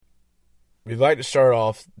we'd like to start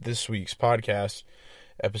off this week's podcast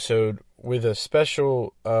episode with a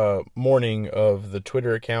special morning of the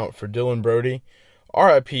Twitter account for Dylan Brody.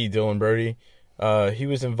 R.I.P. Dylan Brody. He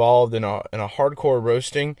was involved in a hardcore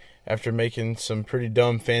roasting after making some pretty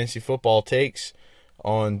dumb fantasy football takes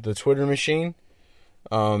on the Twitter machine.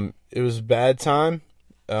 It was a bad time,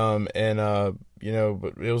 but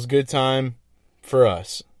it was a good time for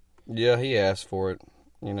us. Yeah, he asked for it.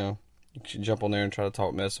 You should jump on there and try to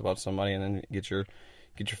talk mess about somebody, and then get your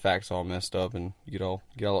facts all messed up, and you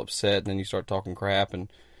get all upset, and then you start talking crap,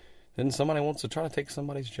 and then somebody wants to try to take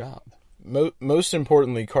somebody's job. Most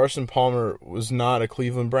importantly, Carson Palmer was not a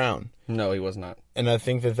Cleveland Brown. No, he was not. And I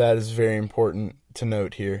think that is very important to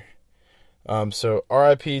note here. So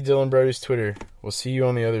R.I.P. Dylan Brody's Twitter. We'll see you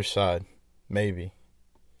on the other side. Maybe.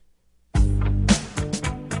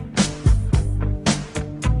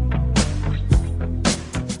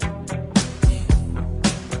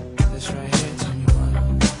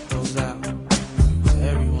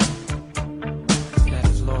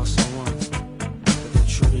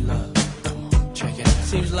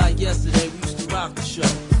 Seems like yesterday we used to rock the show.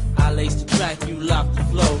 I laced the track, you locked the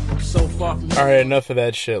flow. So far from All right, enough of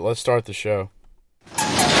that shit. Let's start the show.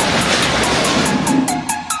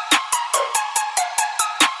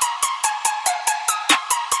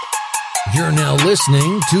 You're now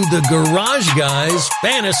listening to the Garage Guys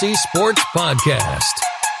Fantasy Sports Podcast.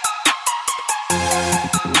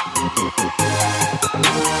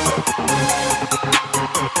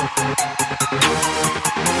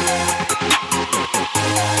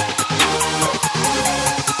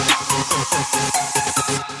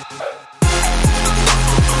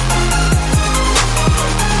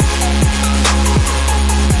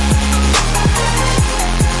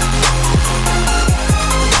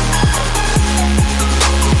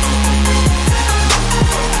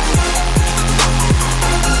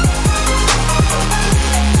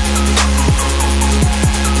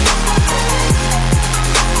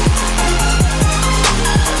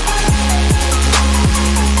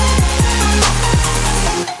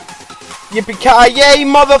 Yippee-ki-yay,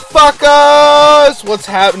 motherfuckers! What's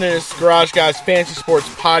happening? It's Garage Guys Fantasy Sports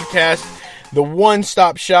Podcast, the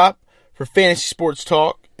one-stop shop for fantasy sports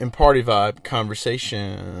talk and party vibe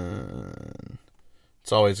conversation.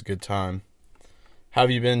 It's always a good time. How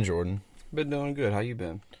have you been, Jordan? Been doing good. How you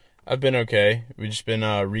been? I've been okay. We've just been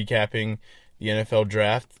recapping the NFL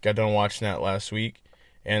draft. Got done watching that last week.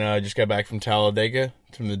 And just got back from Talladega,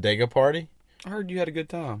 from the Dega party. I heard you had a good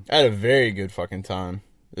time. I had a very good fucking time.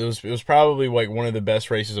 It was probably like one of the best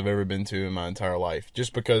races I've ever been to in my entire life,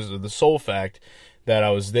 just because of the sole fact that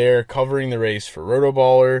I was there covering the race for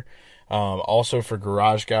Rotoballer, also for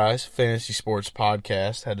Garage Guys Fantasy Sports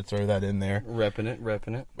Podcast. Had to throw that in there. Repping it.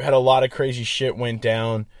 We had a lot of crazy shit went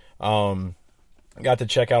down. Got to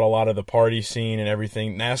check out a lot of the party scene and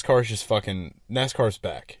everything. NASCAR's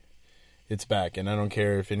back. It's back, and I don't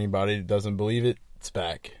care if anybody doesn't believe it. It's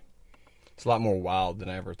back. It's a lot more wild than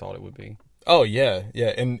I ever thought it would be. Oh, yeah.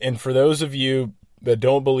 And for those of you that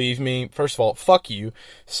don't believe me, first of all, fuck you.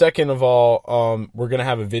 Second of all, we're going to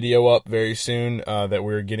have a video up very soon that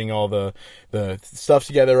we're getting all the stuff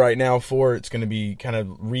together right now for. It's going to be kind of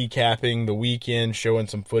recapping the weekend, showing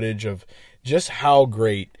some footage of just how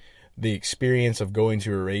great the experience of going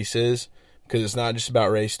to a race is, because it's not just about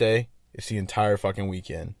race day. It's the entire fucking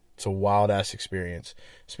weekend. It's a wild-ass experience.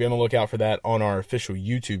 So be on the lookout for that on our official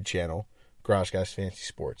YouTube channel, Garage Guys Fantasy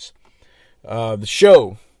Sports. The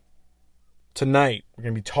show tonight, we're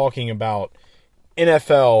going to be talking about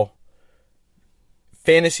NFL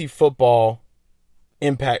fantasy football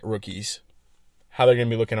impact rookies, how they're going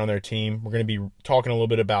to be looking on their team. We're going to be talking a little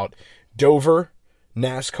bit about Dover,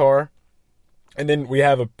 NASCAR, and then we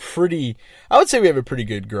have a pretty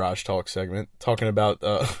good garage talk segment talking about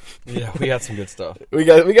yeah, we got some good stuff. We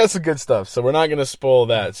got some good stuff, so we're not going to spoil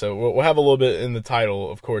that. So we'll have a little bit in the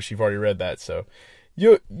title. Of course, you've already read that, so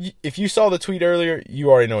if you saw the tweet earlier, you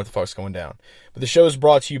already know what the fuck's going down. But the show is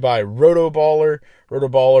brought to you by Rotoballer.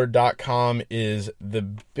 Rotoballer.com is the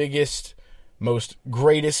biggest, most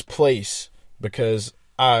greatest place because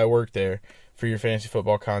I work there for your fantasy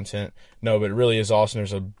football content. No, but it really is awesome.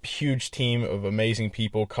 There's a huge team of amazing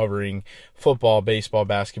people covering football, baseball,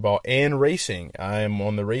 basketball, and racing. I am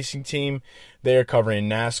on the racing team. They're covering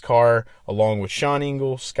NASCAR along with Sean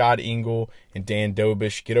Engel, Scott Engel, and Dan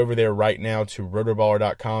Dobish. Get over there right now to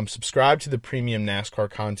rotoballer.com. Subscribe to the premium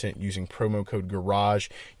NASCAR content using promo code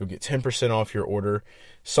GARAGE. You'll get 10% off your order.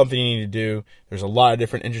 Something you need to do. There's a lot of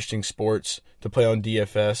different interesting sports to play on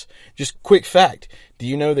DFS. Just quick fact. Do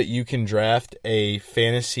you know that you can draft a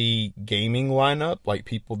fantasy gaming lineup, like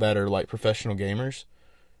people that are like professional gamers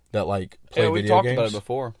that like play video games? Yeah, we talked about it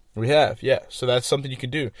before. We have, yeah. So that's something you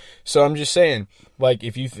could do. So I'm just saying, like,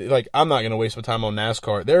 if you like, I'm not gonna waste my time on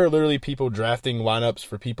NASCAR. There are literally people drafting lineups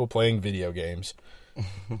for people playing video games.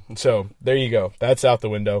 So there you go. That's out the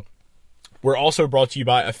window. We're also brought to you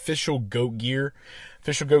by Official Goat Gear.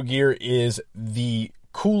 Official Goat Gear is the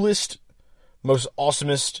coolest, most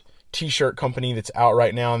awesomest t-shirt company that's out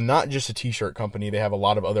right now. Not just a t-shirt company. They have a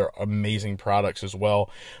lot of other amazing products as well.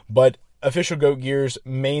 But Official Goat Gear's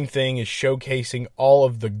main thing is showcasing all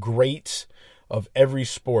of the greats of every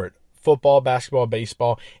sport. Football, basketball,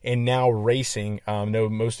 baseball, and now racing. I know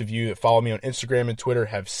most of you that follow me on Instagram and Twitter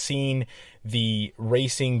have seen the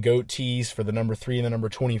racing goat tees for the number 3 and the number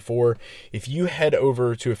 24. If you head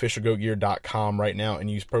over to officialgoatgear.com right now and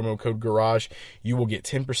use promo code GARAGE, you will get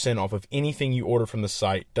 10% off of anything you order from the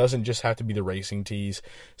site. Doesn't just have to be the racing tees.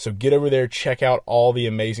 So get over there, check out all the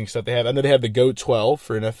amazing stuff they have. I know they have the GOAT 12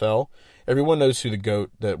 for NFL. Everyone knows who the GOAT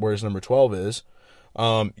that wears number 12 is.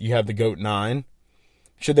 You have the GOAT 9.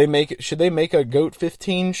 Should they make a GOAT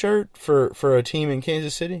 15 shirt for a team in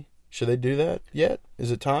Kansas City? Should they do that yet? Is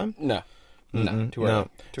it time? No. No, too early. No.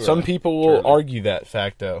 Too Some early. people will argue that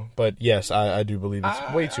fact, though. But yes, I do believe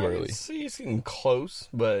it's way too early. See, it's getting close,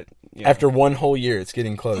 but After one whole year, it's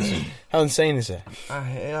getting close. How insane is that?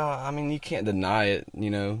 I mean, you can't deny it.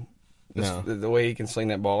 No. The way he can sling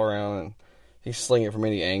that ball around, and he sling it from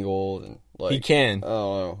any angle, and like He can. I don't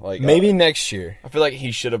know, like Maybe next year. I feel like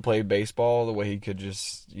he should have played baseball the way he could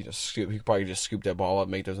just scoop. He could probably just scoop that ball up,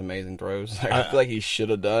 and make those amazing throws. Like, I feel like he should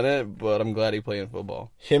have done it, but I'm glad he played in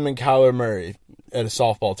football. Him and Kyler Murray at a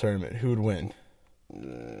softball tournament, who would win?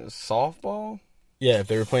 Softball? Yeah, if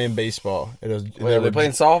they were playing baseball. Wait, are they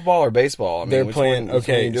playing softball or baseball? I mean, They're which playing. one- which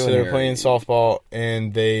one are Okay, you doing so they're here? playing softball,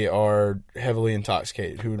 and they are heavily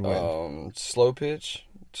intoxicated. Who would win? Slow pitch.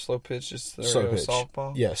 Slow pitch, just Slow pitch.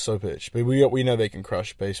 softball. Yeah, slow pitch. But we know they can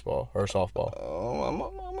crush baseball or softball. I'm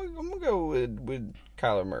gonna go with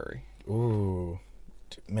Kyler Murray. Ooh,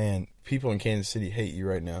 man, people in Kansas City hate you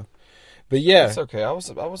right now. But yeah, It's okay. I was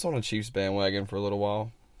on a Chiefs bandwagon for a little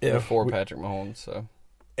while. Yeah, Before Patrick Mahomes. So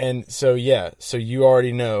so you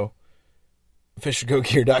already know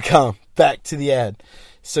officialgoatgear.com. Back to the ad.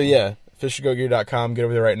 So yeah, officialgoatgear.com. Get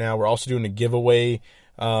over there right now. We're also doing a giveaway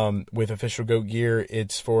with Official Goat Gear.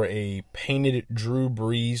 It's for a painted Drew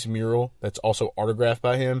Brees mural that's also autographed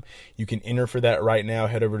by him. You can enter for that right now.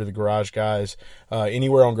 Head over to the Garage Guys,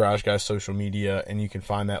 anywhere on Garage Guys social media, and you can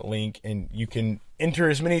find that link, and you can enter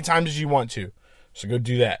as many times as you want to. So go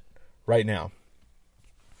do that right now.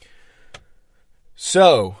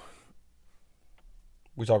 So,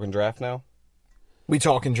 we talking draft now? we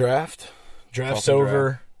talking draft. Draft's Talking over.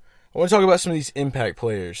 draft. I want to talk about some of these impact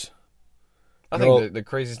players. I think the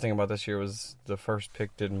craziest thing about this year was the first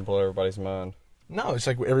pick didn't blow everybody's mind. No, it's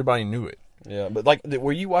like everybody knew it. Yeah, but like,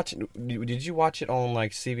 were you watching? Did you watch it on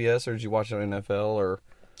like CBS or did you watch it on NFL or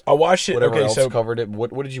I watched it. whatever Okay, else so covered it?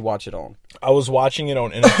 What did you watch it on? I was watching it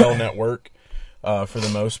on NFL Network for the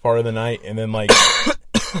most part of the night, and then like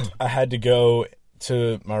I had to go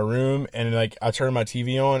to my room, and like I turned my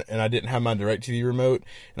TV on, and I didn't have my DirecTV remote,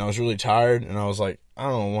 and I was really tired, and I was like, I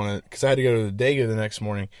don't want to, because I had to go to the Dega the next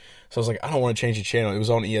morning, so I was like, I don't want to change the channel. It was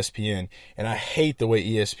on ESPN, and I hate the way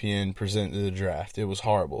ESPN presented the draft. It was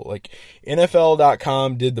horrible. Like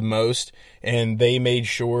NFL.com did the most, and they made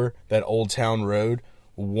sure that Old Town Road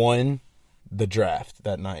won the draft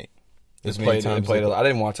that night. As many times I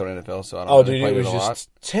didn't watch it on NFL, so I don't know. Oh, They dude, played it was a lot. just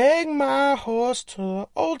take my horse to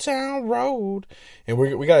Old Town Road, and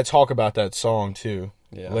we got to talk about that song too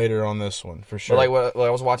later on this one for sure. But I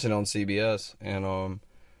was watching it on CBS, and I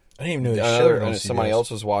didn't even know they showed it on somebody CBS.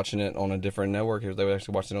 else was watching it on a different network. They were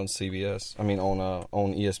actually watching it on CBS. I mean,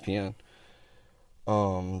 on ESPN.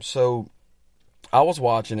 So I was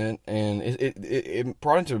watching it, and it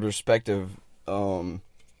brought into perspective.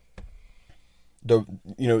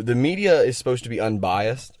 The media is supposed to be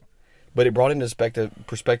unbiased, but it brought into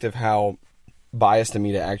perspective how biased the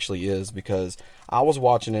media actually is, because I was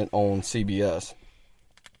watching it on CBS,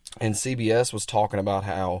 and CBS was talking about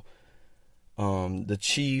how the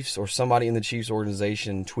Chiefs or somebody in the Chiefs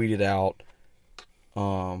organization tweeted out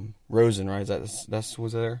Rosen, right? Was there?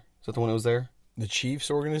 Is that the one that was there? The Chiefs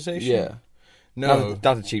organization? Yeah. No.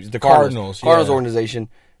 Not the Chiefs. The Cardinals, Cardinals yeah. organization.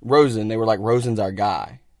 Rosen, they were like, Rosen's our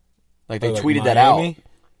guy. Like, they Like tweeted that Miami?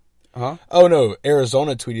 out. Huh? Oh, no.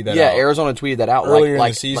 Arizona tweeted that out. Yeah, Arizona tweeted that out. Earlier in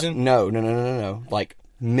like the season? No. Like,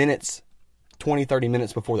 20, 30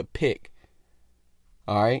 minutes before the pick.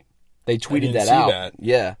 All right? They tweeted didn't that see out. that.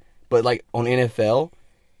 Yeah. But, like, on NFL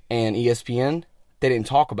and ESPN, they didn't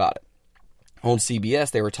talk about it. On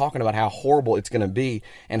CBS, they were talking about how horrible it's going to be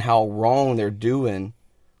and how wrong they're doing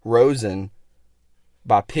Rosen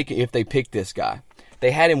by picking, if they pick this guy.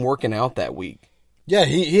 They had him working out that week. Yeah,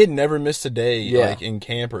 he had never missed a day like in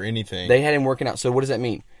camp or anything. They had him working out. So what does that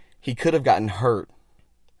mean? He could have gotten hurt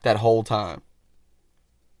that whole time.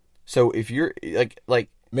 So if you're like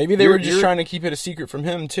maybe they were just trying to keep it a secret from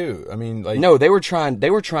him too. I mean, like no, they were trying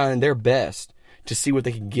their best to see what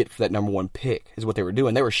they could get for that number 1 pick. Is what they were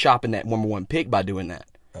doing. They were shopping that number 1 pick by doing that.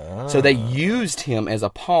 So they used him as a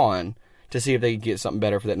pawn to see if they could get something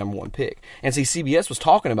better for that number 1 pick. And see, CBS was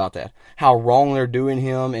talking about that, how wrong they're doing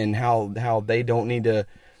him, and how they don't need to.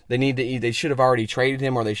 They should have already traded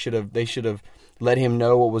him, or they should have let him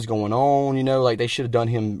know what was going on. You know, like they should have done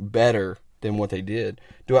him better than what they did.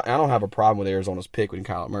 I don't have a problem with Arizona's pick with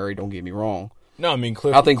Kyler Murray. Don't get me wrong. No, I mean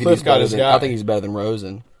Cliff. I think Cliff got his guy. I think he's better than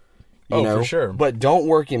Rosen. You know? For sure. But don't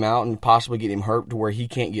work him out and possibly get him hurt to where he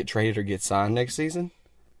can't get traded or get signed next season.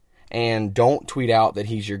 And don't tweet out that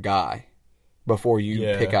he's your guy before you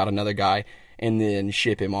pick out another guy and then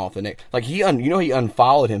ship him off the next. Like he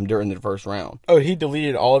unfollowed him during the first round. Oh, he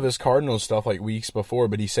deleted all of his Cardinals stuff like weeks before,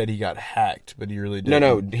 but he said he got hacked, but he really didn't.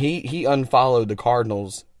 No, he unfollowed the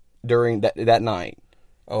Cardinals during that night.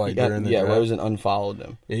 Oh, like during the draft? Rosen unfollowed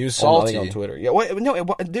them. Yeah, he was salty on Twitter. Yeah,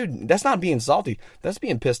 dude, that's not being salty. That's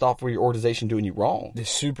being pissed off for your organization doing you wrong. He's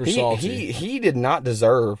super salty. He did not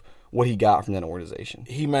deserve what he got from that organization.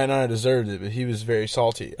 He might not have deserved it, but he was very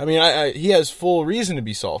salty. I mean, he has full reason to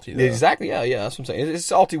be salty, though. Exactly, yeah, that's what I'm saying. It's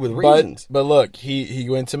salty with reasons. But look, he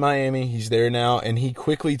went to Miami. He's there now, and he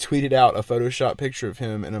quickly tweeted out a Photoshop picture of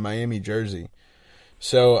him in a Miami jersey.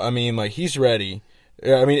 So, I mean, like, he's ready.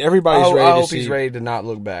 I mean, everybody's ready I to hope see. he's ready to not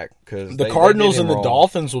look back. Cause the Cardinals and the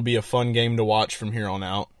Dolphins will be a fun game to watch from here on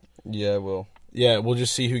out. Yeah, it will. Yeah, we'll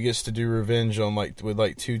just see who gets to do revenge on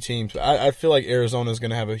with two teams. I feel like Arizona's going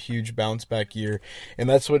to have a huge bounce back year, and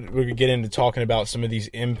that's what we're going to get into talking about some of these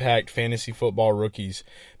impact fantasy football rookies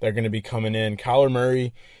that are going to be coming in. Kyler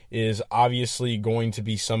Murray is obviously going to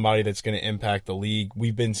be somebody that's going to impact the league.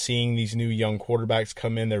 We've been seeing these new young quarterbacks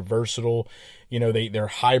come in. They're versatile. You know, they're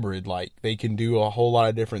hybrid. Like, they can do a whole lot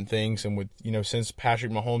of different things. And with, you know, since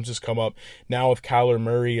Patrick Mahomes has come up, now with Kyler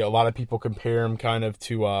Murray, a lot of people compare him kind of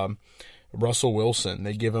to Russell Wilson.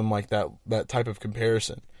 They give him like that type of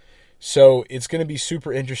comparison. So it's going to be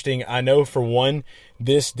super interesting. I know for one,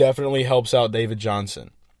 this definitely helps out David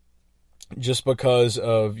Johnson. Just because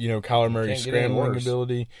of, you know, Kyler Murray's scrambling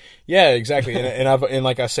ability. Yeah, exactly. and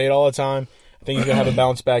like I say it all the time, I think he's gonna have a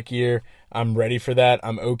bounce back year. I'm ready for that.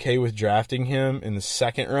 I'm okay with drafting him in the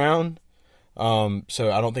second round. So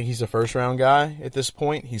I don't think he's a first round guy at this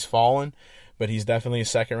point. He's fallen, but he's definitely a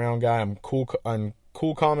second round guy. I'm cool,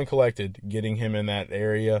 calm, and collected getting him in that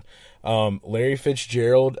area. Larry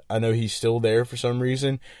Fitzgerald, I know he's still there for some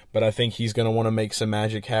reason, but I think he's gonna want to make some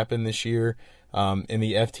magic happen this year. In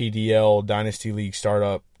the FTDL Dynasty League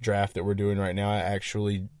startup draft that we're doing right now, I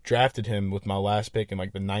actually drafted him with my last pick in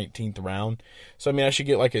like the 19th round. So, I mean, I should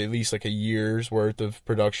get like at least like a year's worth of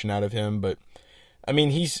production out of him. But, I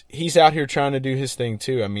mean, he's out here trying to do his thing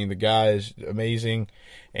too. I mean, the guy is amazing,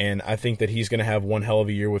 and I think that he's going to have one hell of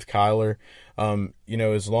a year with Kyler. You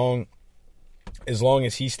know, as long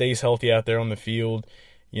as he stays healthy out there on the field.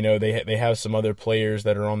 You know, they have some other players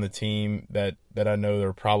that are on the team that I know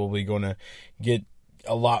they're probably going to get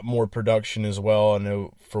a lot more production as well. I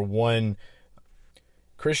know, for one,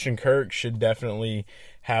 Christian Kirk should definitely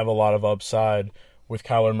have a lot of upside with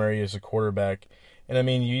Kyler Murray as a quarterback. And, I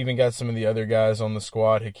mean, you even got some of the other guys on the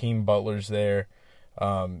squad. Hakeem Butler's there.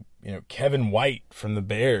 You know, Kevin White from the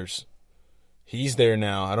Bears. He's there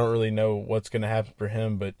now. I don't really know what's going to happen for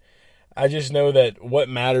him, but I just know that what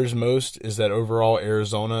matters most is that overall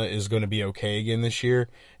Arizona is going to be okay again this year.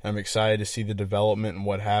 I'm excited to see the development and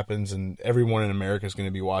what happens, and everyone in America is going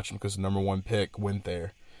to be watching because the number one pick went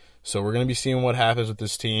there. So we're going to be seeing what happens with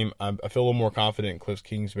this team. I feel a little more confident in Cliff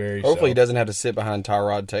Kingsbury. Hopefully he doesn't have to sit behind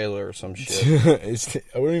Tyrod Taylor or some shit.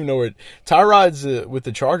 I don't even know where Tyrod's with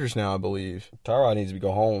the Chargers now, I believe. Tyrod needs to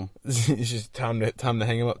go home. It's just time to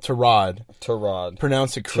hang him up. Tyrod.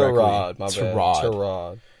 Pronounce it correctly. Tyrod, my bad.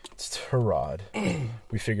 Tyrod. It's Tyrod.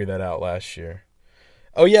 We figured that out last year.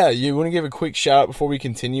 Oh, yeah, you want to give a quick shout before we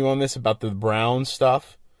continue on this about the Browns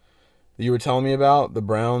stuff that you were telling me about? The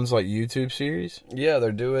Browns, like, YouTube series? Yeah,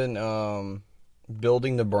 they're doing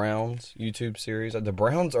Building the Browns YouTube series. The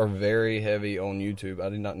Browns are very heavy on YouTube. I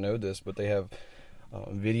did not know this, but they have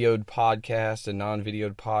videoed podcasts and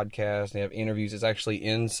non-videoed podcasts. They have interviews. It's actually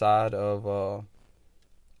inside of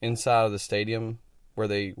the stadium where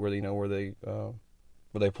they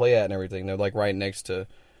play at and everything. They're like right next to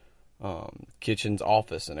Kitchen's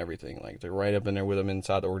office and everything. Like they're right up in there with them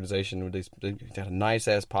inside the organization. They got a nice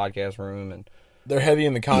ass podcast room, and They're heavy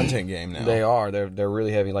in the content game now. They are. They're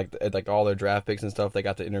really heavy. Like all their draft picks and stuff. They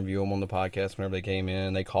got to interview them on the podcast whenever they came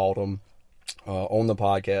in. They called them on the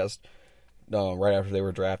podcast right after they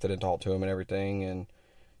were drafted and talked to them and everything. And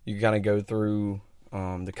you kind of go through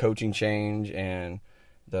the coaching change and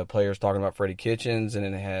the players talking about Freddie Kitchens, and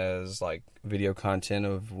then it has like video content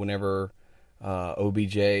of whenever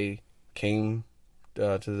OBJ came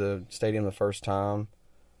to the stadium the first time.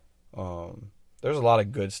 There's a lot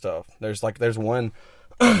of good stuff. There's one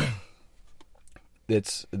the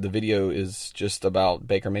video is just about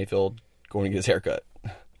Baker Mayfield going to get his haircut.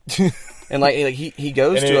 And like he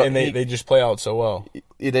goes they just play out so well.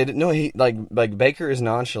 Like Baker is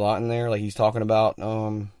nonchalant in there. Like he's talking about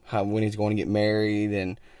how when he's going to get married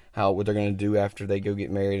and what they're going to do after they go get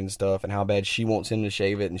married and stuff, and how bad she wants him to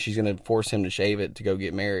shave it, and she's going to force him to shave it to go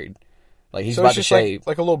get married. Like he's about to shave,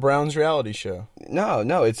 like a little Browns reality show.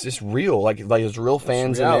 No, it's just real. Like there's real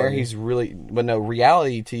fans in there. He's really, but no,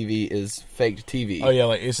 reality TV is faked TV. Oh yeah,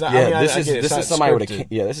 like it's not. Yeah, I mean, this is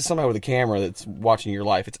somebody with a camera that's watching your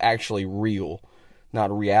life. It's actually real,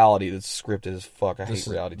 not reality that's scripted as fuck. I hate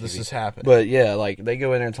reality TV. This has happened. But yeah, like they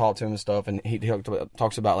go in there and talk to him and stuff, and he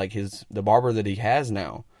talks about like the barber that he has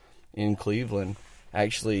now in Cleveland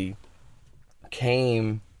actually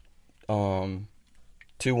came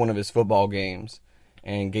to one of his football games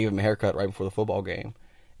and gave him a haircut right before the football game.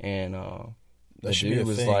 And the dude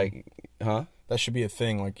was like, huh? That should be a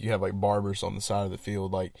thing. Like you have like barbers on the side of the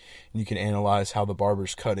field, like you can analyze how the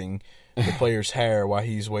barber's cutting the player's hair while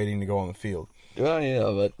he's waiting to go on the field. Well, yeah,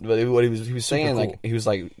 but what he was saying, cool. Like he was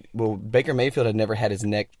like, well, Baker Mayfield had never had his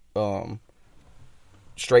neck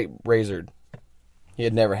straight razored. He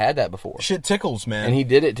had never had that before. Shit tickles, man. And he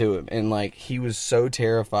did it to him, and like he was so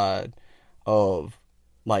terrified of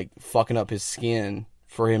like fucking up his skin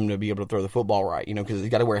for him to be able to throw the football right, you know, because he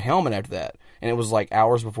got to wear a helmet after that, and it was like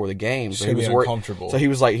hours before the game, so he was uncomfortable. So he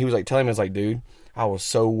was like telling me, it's like, dude, I was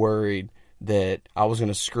so worried that I was going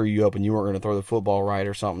to screw you up and you weren't going to throw the football right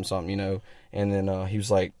or something, you know. And then he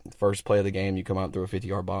was like, first play of the game, you come out and throw a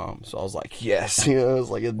 50-yard bomb. So I was like, yes, you know, it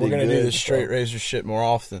was like we're gonna do this straight razor shit more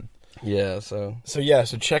often. Yeah, so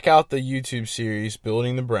check out the YouTube series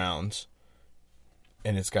Building the Browns.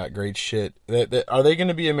 And it's got great shit. Are they going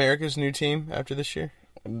to be America's new team after this year?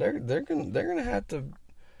 They're gonna have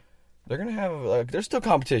there's still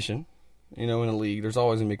competition, you know, in a league. There's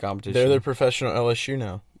always gonna be competition. They're the professional LSU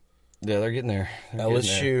now. Yeah, they're getting there.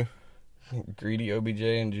 LSU, greedy OBJ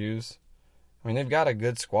and Jews. I mean, they've got a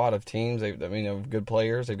good squad of teams. They have good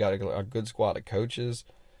players. They've got a good squad of coaches.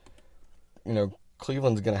 You know,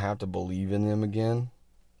 Cleveland's gonna have to believe in them again.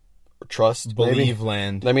 Trust, believe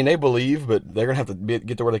land. I mean, they believe, but they're gonna have to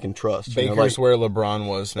get to where they can trust. Baker's where LeBron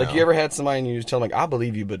was now. Like, you ever had somebody and you just tell them, like, I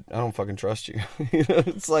believe you, but I don't fucking trust you. You know,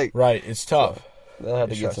 it's like, right. It's tough. So they'll have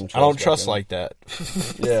to get some trust. I don't trust like that.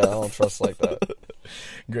 Yeah, I don't trust like that.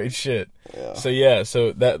 Great shit. Yeah.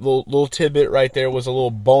 So that little tidbit right there was a little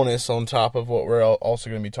bonus on top of what we're also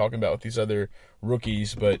going to be talking about with these other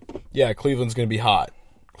rookies. But yeah, Cleveland's going to be hot.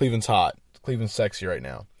 Cleveland's hot. Cleveland's sexy right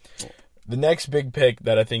now. The next big pick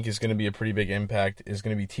that I think is going to be a pretty big impact is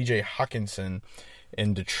going to be T.J. Hawkinson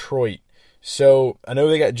in Detroit. So I know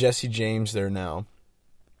they got Jesse James there now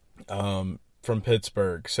from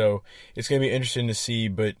Pittsburgh. So it's going to be interesting to see.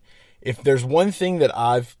 But if there's one thing that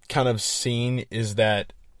I've kind of seen is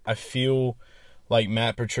that I feel like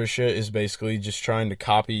Matt Patricia is basically just trying to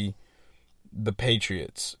copy the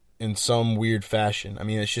Patriots in some weird fashion. I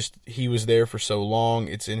mean, it's just he was there for so long.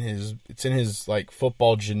 It's in his like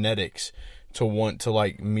football genetics to want to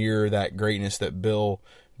like mirror that greatness that Bill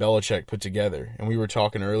Belichick put together. And we were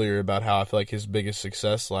talking earlier about how I feel like his biggest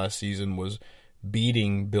success last season was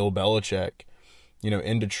beating Bill Belichick, you know,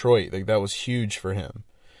 in Detroit. Like that was huge for him.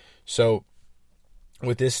 So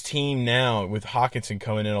with this team now, with Hawkinson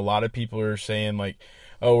coming in, a lot of people are saying like,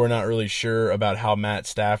 oh, we're not really sure about how Matt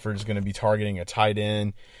Stafford's going to be targeting a tight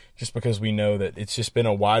end, just because we know that it's just been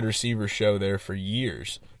a wide receiver show there for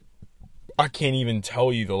years. I can't even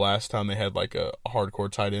tell you the last time they had like a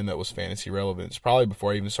hardcore tight end that was fantasy relevant. It's probably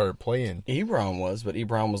before I even started playing. Ebron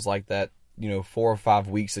was like that, you know, 4 or 5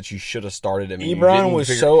 weeks that you should have started him. Ebron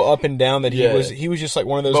was so up and down that he was just like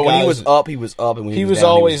one of those guys. But when he was up, he was up, and when he was down,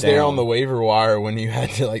 always he was there down. on the waiver wire when you had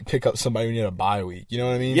to like pick up somebody when you had a bye week. You know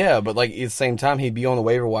what I mean? Yeah, but like at the same time, he'd be on the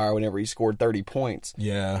waiver wire whenever he scored 30 points.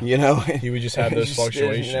 Yeah, you know, he would just have those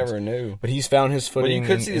fluctuations. You never knew. But he's found his footing. But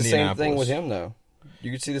you could see the same thing with him, though. You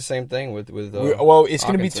could see the same thing with well, it's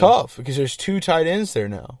going to be tough because there's 2 tight ends there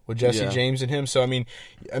now with Jesse James and him. So I mean,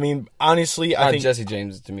 honestly, I think Jesse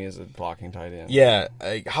James to me is a blocking tight end. Yeah,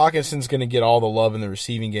 Hawkinson's going to get all the love in the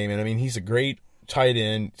receiving game, and I mean he's a great tight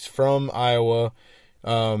end. He's from Iowa.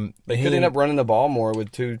 They could end up running the ball more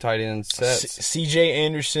with 2 tight end sets. C.J.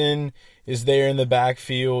 Anderson is there in the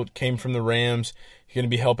backfield, came from the Rams. He's going to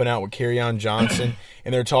be helping out with Kerryon Johnson.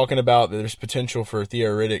 And they're talking about that there's potential for Theo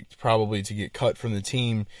Riddick probably to get cut from the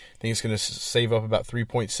team. I think it's going to save up about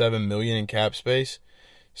 $3.7 million in cap space.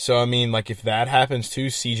 So, I mean, like, if that happens too,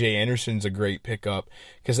 C.J. Anderson's a great pickup.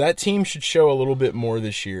 Because that team should show a little bit more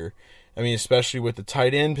this year. I mean, especially with the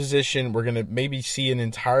tight end position, we're going to maybe see an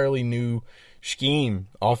entirely new scheme,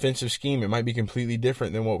 offensive scheme. It might be completely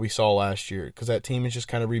different than what we saw last year because that team is just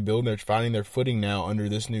kind of rebuilding. They're finding their footing now under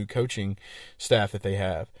this new coaching staff that they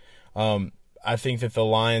have. I think that the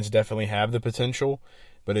Lions definitely have the potential,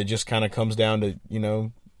 but it just kind of comes down to,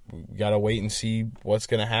 we got to wait and see what's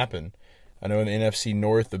going to happen. I know in the NFC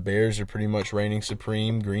North, the Bears are pretty much reigning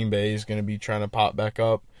supreme. Green Bay is going to be trying to pop back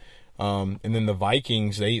up. And then the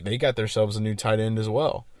Vikings, they got themselves a new tight end as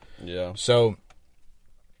well. Yeah. So,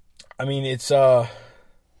 I mean, it's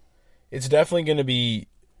definitely going to be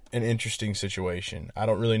an interesting situation. I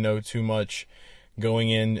don't really know too much going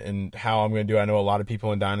in and how I'm going to do. I know a lot of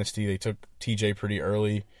people in Dynasty, they took TJ pretty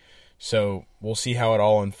early. So we'll see how it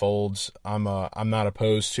all unfolds. I'm not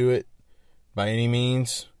opposed to it by any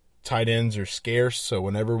means. Tight ends are scarce, so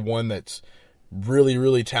whenever one that's really,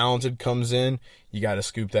 really talented comes in, you got to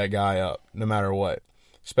scoop that guy up no matter what,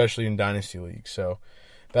 especially in Dynasty League. So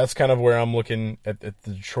that's kind of where I'm looking at the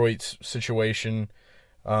Detroit situation.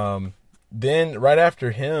 Then right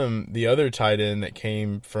after him, the other tight end that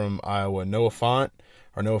came from Iowa, Noah Fant.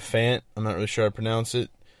 I'm not really sure how to pronounce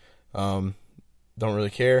it. Don't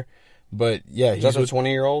really care. But, yeah. Is that a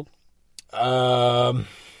 20-year-old? I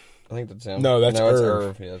think that's him. No, that's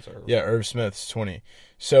Irv. Yeah, that's Irv. Yeah, Irv Smith's 20.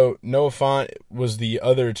 So Noah Fant was the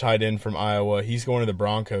other tight end from Iowa. He's going to the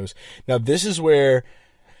Broncos. Now, this is where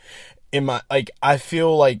I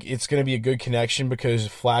feel like it's going to be a good connection because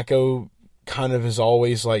Flacco kind of has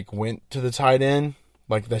always went to the tight end.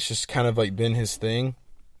 That's just kind of been his thing.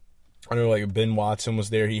 I know Ben Watson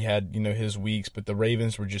was there. He had, his weeks, but the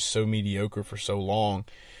Ravens were just so mediocre for so long.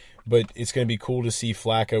 But it's going to be cool to see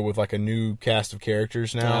Flacco with a new cast of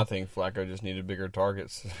characters now. I think Flacco just needed bigger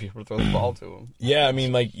targets to be able to throw the ball to him. Yeah, I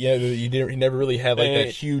mean, he never really had that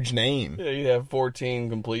huge name. Yeah, you have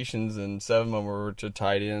 14 completions and 7 of them were to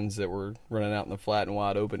tight ends that were running out in the flat and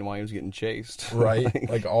wide open while he was getting chased.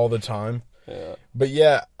 Right, all the time. Yeah. But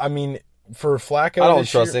yeah, I mean, for Flacco, I don't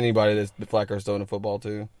trust anybody that Flacco's throwing the football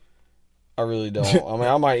to. I really don't. I mean,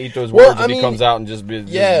 I might eat those words if he comes out and just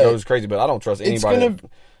goes crazy, but I don't trust anybody.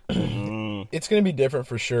 It's going to be different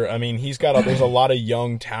for sure. I mean, there's a lot of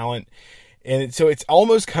young talent, and so it's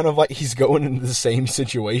almost kind of like he's going into the same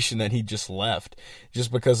situation that he just left,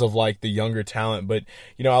 just because of the younger talent. But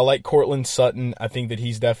I like Cortland Sutton. I think that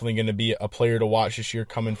he's definitely going to be a player to watch this year,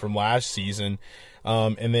 coming from last season.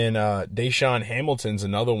 And then Deshaun Hamilton's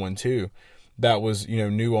another one too. That was,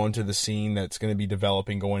 new onto the scene that's going to be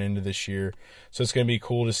developing going into this year. So it's going to be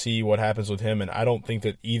cool to see what happens with him. And I don't think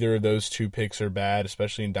that either of those two picks are bad,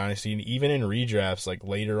 especially in Dynasty. And even in redrafts,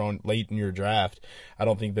 late in your draft, I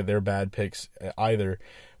don't think that they're bad picks either.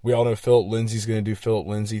 We all know Philip Lindsay's going to do Philip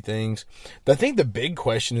Lindsay things. But I think the big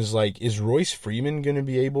question is, is Royce Freeman going to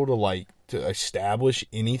be able to establish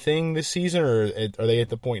anything this season? Or are they at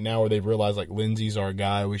the point now where they've realized, Lindsay's our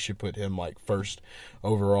guy, we should put him, first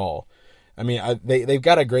overall? I mean, they've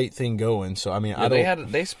got a great thing going. So I mean,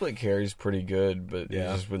 they split carries pretty good, but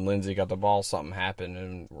just when Lindsey got the ball, something happened,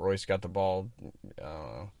 and Royce got the ball.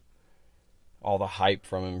 All the hype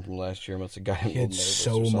from him from last year must have got him. He had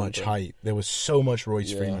so much hype. There was so much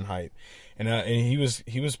Royce Freeman hype, and he was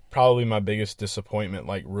probably my biggest disappointment,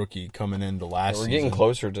 rookie coming into last season. We're getting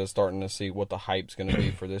closer to starting to see what the hype's going to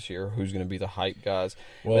be for this year. Who's going to be the hype guys?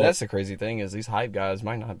 Well, but that's the crazy thing is these hype guys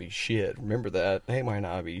might not be shit. Remember that they might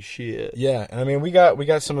not be shit. Yeah, and I mean we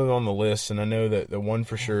got some of them on the list, and I know that the one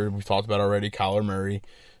for sure we've talked about already, Kyler Murray,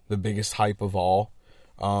 the biggest hype of all.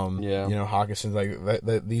 Hawkinson's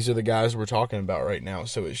these are the guys we're talking about right now.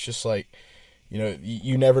 So it's just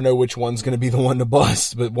you never know which one's going to be the one to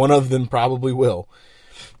bust, but one of them probably will.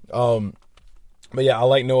 But yeah, I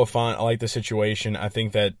like Noah Fant. I like the situation. I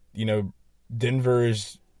think that, Denver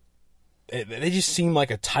they just seem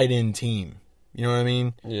like a tight end team. You know what I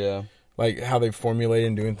mean? Yeah. How they formulate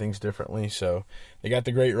and doing things differently. So they got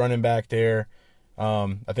the great running back there.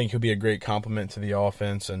 I think he'll be a great complement to the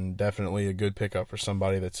offense and definitely a good pickup for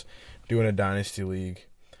somebody that's doing a dynasty league.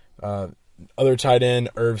 Other tight end,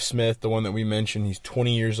 Irv Smith, the one that we mentioned, he's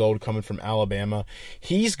 20 years old, coming from Alabama.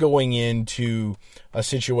 He's going into a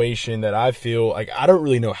situation that I feel I don't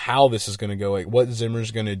really know how this is going to go, what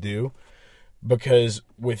Zimmer's going to do, because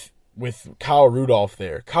with Kyle Rudolph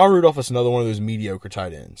there, Kyle Rudolph is another one of those mediocre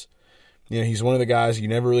tight ends. he's one of the guys you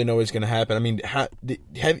never really know what's going to happen. I mean,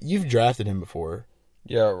 you've drafted him before.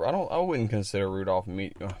 Yeah, I wouldn't consider Rudolph I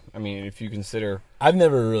mean, if you consider, I've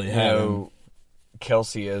never really had him.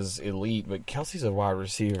 Kelsey as elite, but Kelsey's a wide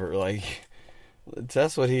receiver. Like,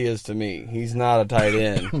 that's what he is to me. He's not a tight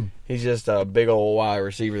end. He's just a big old wide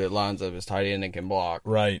receiver that lines up as tight end and can block.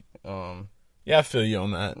 Right. Yeah, I feel you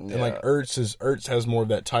on that. Yeah. And like Ertz has more of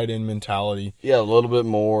that tight end mentality. Yeah, a little bit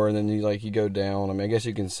more, and then you go down. I mean, I guess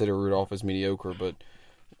you consider Rudolph as mediocre, but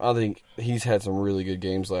I think he's had some really good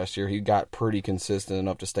games last year. He got pretty consistent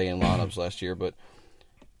enough to stay in lineups last year, but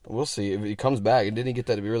we'll see if he comes back. Didn't he get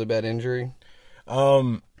that really bad injury?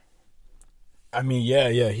 I mean,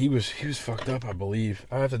 yeah, he was fucked up, I believe.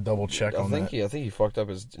 I have to double check on that. I think he fucked up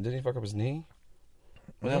his. Didn't he fuck up his knee?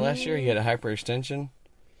 Well, last year he had a hyperextension.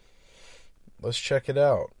 Let's check it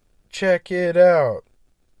out.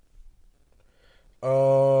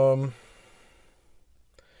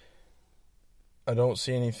 I don't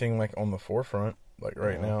see anything like on the forefront, like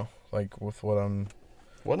right now, like with what I'm.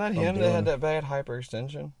 Wasn't that him that had that bad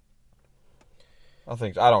hyperextension? I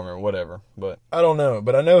don't remember. Whatever, but I don't know.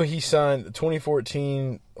 But I know he signed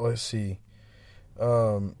 2014. Let's see.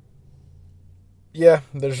 Yeah,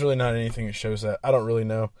 there's really not anything that shows that. I don't really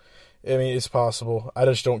know. I mean, it's possible. I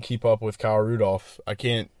just don't keep up with Kyle Rudolph. I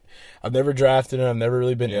can't. I've never drafted him. I've never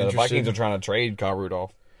really been interested. The Vikings are trying to trade Kyle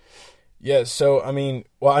Rudolph. Yeah, so, I mean,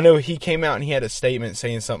 well, I know he came out and he had a statement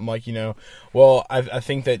saying something like, well, I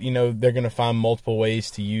think that, they're going to find multiple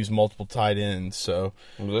ways to use multiple tight ends, so.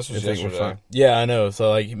 Well, this was yesterday. Yeah, I know.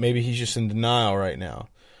 So, like, maybe he's just in denial right now.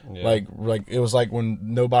 Yeah. Like it was like when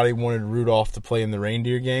nobody wanted Rudolph to play in the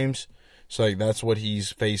reindeer games. So, like, that's what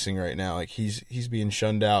he's facing right now. Like, he's being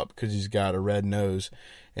shunned out because he's got a red nose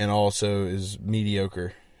and also is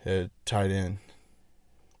mediocre at tight end.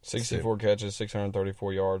 64 catches,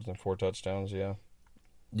 634 yards, and 4 touchdowns, yeah.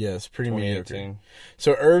 Yeah, it's pretty mediocre.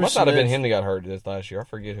 So, Irv must not have been him that got hurt this last year. I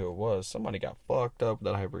forget who it was. Somebody got fucked up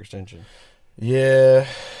with that hyperextension. Yeah.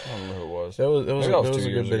 I don't remember who it was. That was a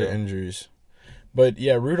good bit of injuries. But,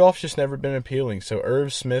 yeah, Rudolph's just never been appealing. So,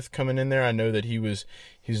 Irv Smith coming in there, I know that he's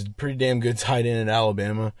a pretty damn good tight end at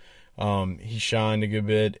Alabama. He shined a good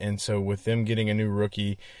bit. And so, with them getting a new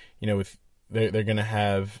rookie, they're going to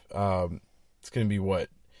have it's going to be what?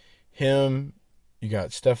 Him, you got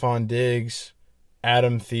Stephon Diggs,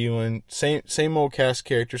 Adam Thielen, same old cast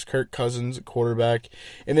characters, Kirk Cousins at quarterback.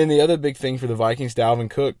 And then the other big thing for the Vikings, Dalvin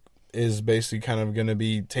Cook, is basically kind of going to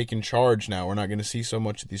be taking charge now. We're not going to see so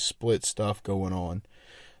much of these split stuff going on.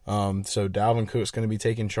 So Dalvin Cook's going to be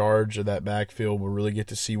taking charge of that backfield. We'll really get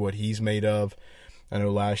to see what he's made of. I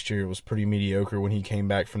know last year it was pretty mediocre when he came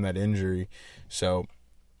back from that injury. So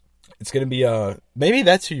it's going to be maybe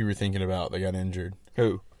that's who you were thinking about that got injured.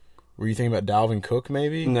 Who? Were you thinking about Dalvin Cook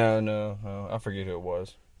maybe? No. I forget who it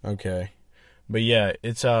was. Okay. But yeah,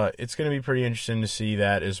 it's going to be pretty interesting to see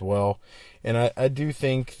that as well. And I do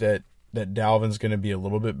think that Dalvin's going to be a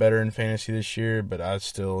little bit better in fantasy this year, but I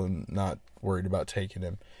still am not worried about taking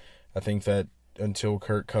him. I think that until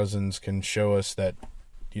Kirk Cousins can show us that,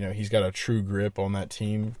 he's got a true grip on that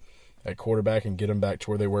team at quarterback and get them back to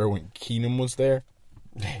where they were when Keenum was there.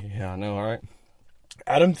 Yeah, I know, all right.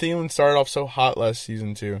 Adam Thielen started off so hot last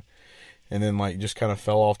season too. And then, just kind of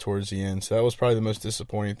fell off towards the end. So that was probably the most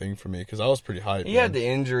disappointing thing for me because I was pretty hyped. He had the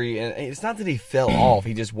injury, and it's not that he fell off.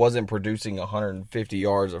 He just wasn't producing 150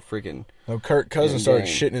 yards of freaking. No, Kirk Cousins started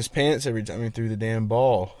shitting his pants every time he threw the damn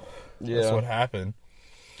ball. Yeah. That's what happened.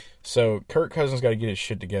 So Kirk Cousins got to get his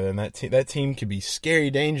shit together, and that team could be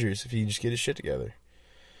scary dangerous if he just get his shit together.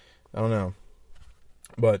 I don't know.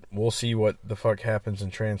 But we'll see what the fuck happens and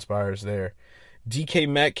transpires there. DK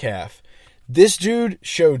Metcalf. This dude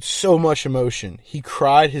showed so much emotion. He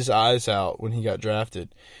cried his eyes out when he got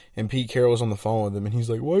drafted. And Pete Carroll was on the phone with him, and he's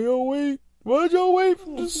like, why'd y'all wait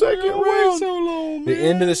from the second round? So long, man. The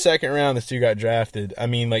end of the second round, this dude got drafted. I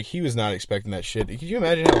mean, he was not expecting that shit. Could you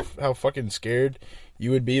imagine how fucking scared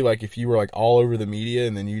you would be, if you were, all over the media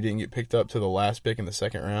and then you didn't get picked up to the last pick in the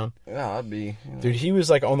second round? Yeah, I'd be. Dude, he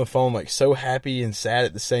was, on the phone, so happy and sad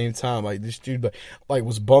at the same time. This dude,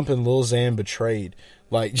 was bumping Lil Xan Betrayed.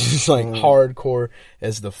 Hardcore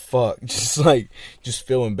as the fuck. Just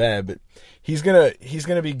feeling bad. But he's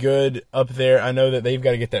gonna be good up there. I know that they've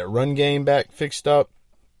got to get that run game back fixed up.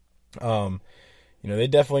 They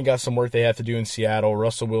definitely got some work they have to do in Seattle.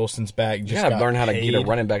 Russell Wilson's back. You gotta learn how to get a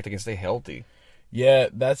running back that can stay healthy. Yeah,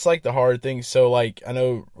 that's the hard thing. So I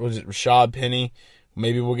know, was it Rashad Penny?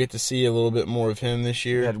 Maybe we'll get to see a little bit more of him this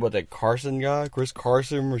year. You had that Carson guy, Chris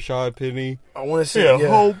Carson, Rashad Penny. I want to see a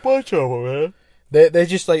whole bunch of them, man. They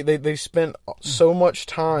just they spent so much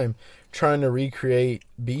time trying to recreate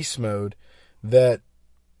beast mode that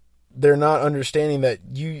they're not understanding that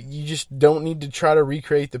you just don't need to try to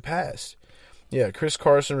recreate the past. Yeah, Chris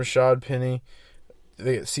Carson, Rashad Penny,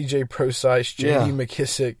 they got C.J. Prosise, J.D.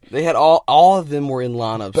 McKissick. They had all of them were in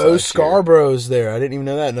lineups. Bo Scarborough's there. I didn't even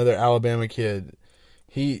know that. Another Alabama kid.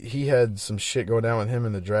 He had some shit going down with him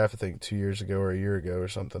in the draft, I think 2 years ago or a year ago or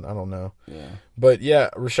something. I don't know. Yeah. But yeah,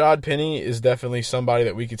 Rashad Penny is definitely somebody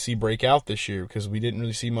that we could see break out this year because we didn't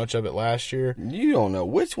really see much of it last year. You don't know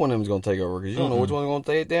which one of them is going to take over because you don't know which one's going to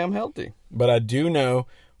stay damn healthy. But I do know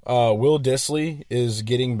Will Dissly is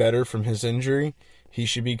getting better from his injury. He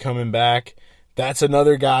should be coming back. That's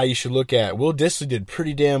another guy you should look at. Will Dissly did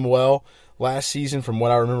pretty damn well last season from what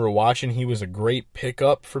I remember watching. He was a great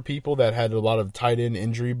pickup for people that had a lot of tight end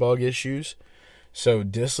injury bug issues. So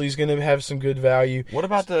Dissly's going to have some good value. What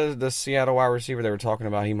about the Seattle wide receiver they were talking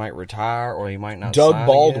about? He might retire or he might not Doug sign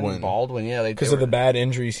Baldwin. Again. Baldwin, yeah. Because of the bad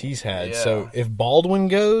injuries he's had. Yeah. So if Baldwin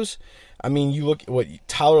goes, I mean, you look at what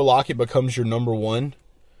Tyler Lockett becomes your number one.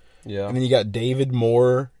 Yeah. And then you got David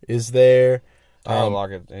Moore is there. Tyler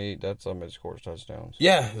Lockett, that's somebody that scores touchdowns.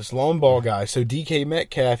 Yeah, this long ball guy. So DK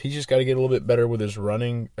Metcalf, he's just got to get a little bit better with his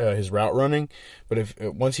running, his route running. But if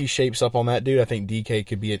once he shapes up on that dude, I think DK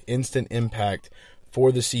could be an instant impact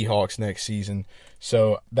for the Seahawks next season.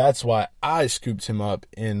 So that's why I scooped him up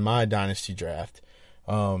in my dynasty draft.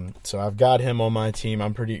 So I've got him on my team.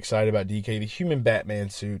 I'm pretty excited about DK, the human Batman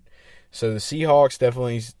suit. So the Seahawks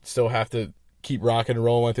definitely still have to keep rocking and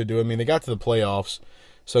rolling like they're doing. I mean, they got to the playoffs.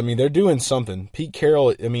 So, I mean, they're doing something. Pete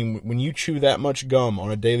Carroll, I mean, when you chew that much gum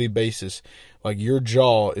on a daily basis, like your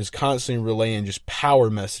jaw is constantly relaying just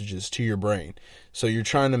power messages to your brain. So you're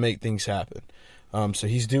trying to make things happen. So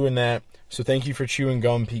he's doing that. So thank you for chewing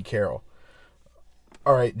gum, Pete Carroll.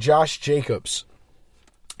 All right, Josh Jacobs.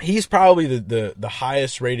 He's probably the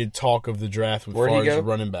highest rated talk of the draft with far as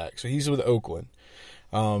running back. So he's with Oakland.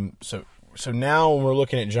 So now when we're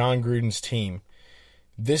looking at John Gruden's team,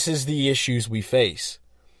 this is the issues we face.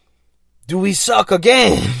 Do we suck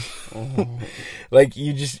again? Like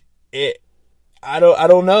I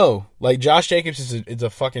don't know. Like Josh Jacobs is a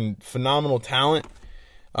fucking phenomenal talent.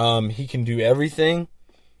 He can do everything.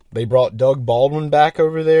 They brought Doug Baldwin back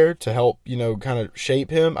over there to help, kind of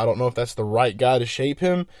shape him. I don't know if that's the right guy to shape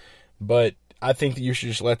him, but I think that you should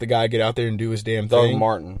just let the guy get out there and do his damn thing. Doug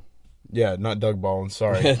Martin. Yeah, not Doug Baldwin.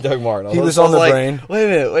 Sorry, Doug Martin. He was on the brain. Wait a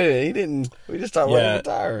minute. He didn't. We just talked about him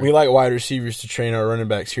retiring. We like wide receivers to train our running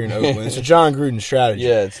backs here in Oakland. It's a John Gruden strategy.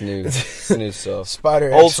 Yeah, it's new. It's new stuff.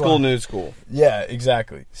 Spider old school, new school. Yeah,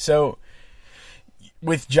 exactly. So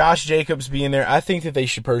with Josh Jacobs being there, I think that they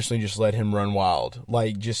should personally just let him run wild.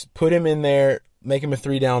 Like, just put him in there, make him a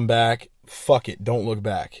 3-down back. Fuck it, don't look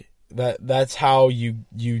back. That's how you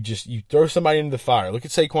throw somebody into the fire. Look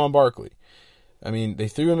at Saquon Barkley. I mean, they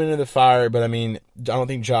threw him into the fire, but I mean, I don't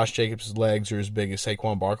think Josh Jacobs' legs are as big as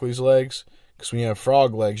Saquon Barkley's legs. Because when you have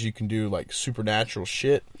frog legs, you can do like supernatural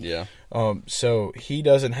shit. Yeah. So he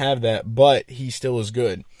doesn't have that, but he still is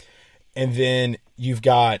good. And then you've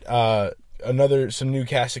got some new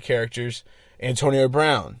cast of characters. Antonio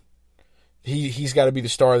Brown. He's got to be the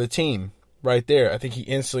star of the team right there. I think he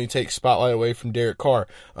instantly takes spotlight away from Derek Carr,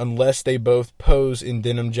 unless they both pose in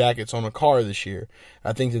denim jackets on a car this year.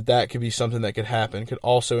 I think that could be something that could happen. Could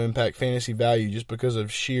also impact fantasy value just because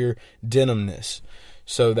of sheer denimness.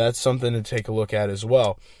 So that's something to take a look at as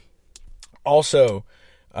well. Also,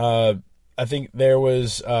 I think there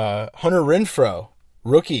was Hunter Renfrow,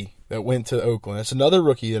 rookie, that went to Oakland. That's another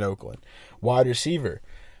rookie in Oakland. Wide receiver.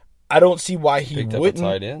 I don't see why he Picked wouldn't.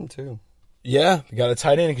 Up a tight end, too. Yeah, they got a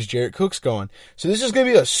tight end because Jarrett Cook's gone. So this is going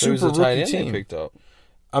to be a super rookie team. They picked up.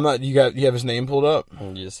 I'm not. You have his name pulled up?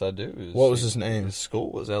 Yes, I do. What was his name? His school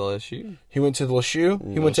was LSU. He went to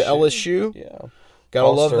LSU. He went to LSU. Yeah. Gotta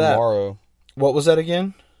love that. Morrow. What was that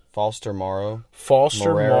again? Foster Morrow.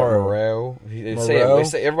 Moreau.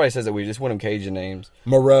 Everybody says that we just want him Cajun names.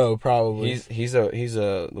 Moreau, probably. He's a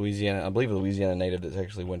Louisiana, I believe a Louisiana native that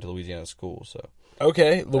actually went to Louisiana school. So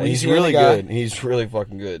okay, Louisiana he's really guy. good. He's really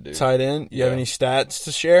fucking good, dude. Tight end. You have any stats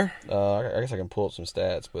to share? I guess I can pull up some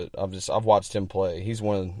stats, but I've watched him play. He's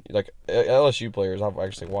one of LSU players. I've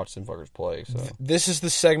actually watched them fuckers play. So this is the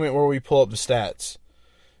segment where we pull up the stats.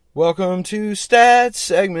 Welcome to Stats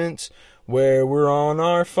Segments, where we're on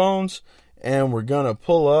our phones and we're gonna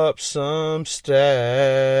pull up some stats.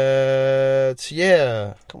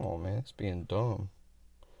 Yeah. Come on, man. It's being dumb.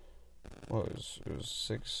 What was it? Was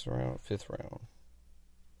 6th round, 5th round.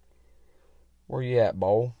 Where you at,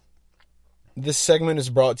 Bo? This segment is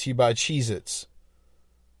brought to you by Cheez-Its.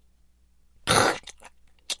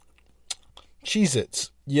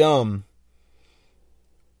 Cheez-Its. Yum.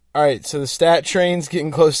 Alright, so the stat train's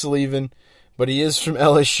getting close to leaving, but he is from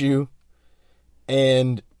LSU.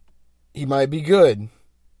 And He might be good.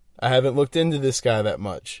 I haven't looked into this guy that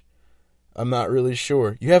much. I'm not really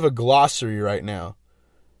sure. You have a glossary right now.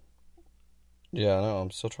 Yeah, I know.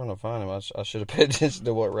 I'm still trying to find him. I should have paid attention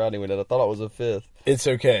to what round he went at. I thought it was a 5th. It's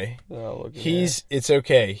okay. Oh, It's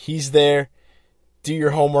okay. He's there. Do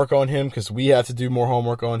your homework on him because we have to do more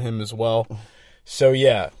homework on him as well. So,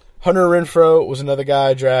 yeah. Hunter Renfrow was another guy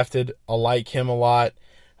I drafted. I like him a lot.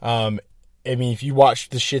 I mean, if you watch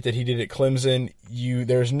the shit that he did at Clemson,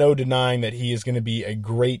 there's no denying that he is going to be a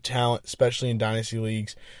great talent, especially in dynasty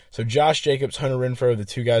leagues. So Josh Jacobs, Hunter Renfrow, the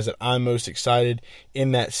two guys that I'm most excited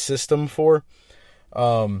in that system for.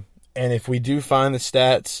 And if we do find the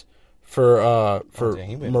stats for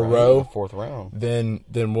Moreau, 4th round,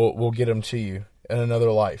 then we'll get them to you in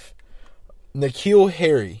another life. N'Keal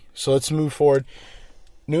Harry. So let's move forward.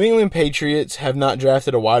 New England Patriots have not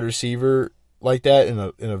drafted a wide receiver like that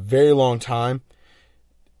in a very long time.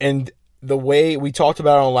 And the way we talked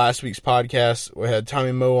about it on last week's podcast, we had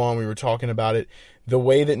Tommy Moe on, we were talking about it. The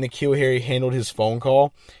way that N'Keal Harry handled his phone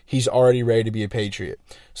call, he's already ready to be a Patriot.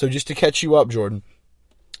 So just to catch you up, Jordan,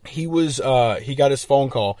 he got his phone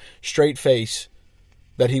call, straight face,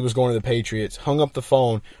 that he was going to the Patriots, hung up the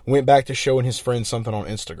phone, went back to showing his friends something on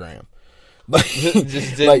Instagram.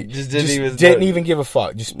 Didn't even give a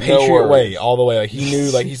fuck. Just Patriot way all the way. Like he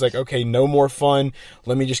knew, like he's like, okay, no more fun.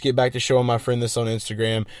 Let me just get back to showing my friend this on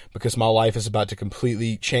Instagram because my life is about to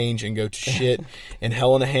completely change and go to shit and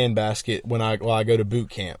hell in a handbasket when I go to boot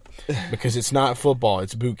camp because it's not football,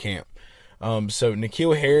 it's boot camp. So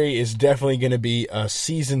N'Keal Harry is definitely going to be a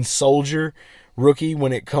seasoned soldier rookie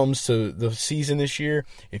when it comes to the season this year.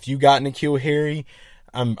 If you got N'Keal Harry,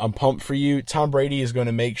 I'm pumped for you. Tom Brady is going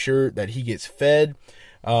to make sure that he gets fed.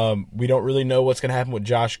 We don't really know what's going to happen with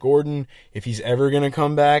Josh Gordon, if he's ever going to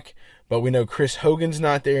come back, but we know Chris Hogan's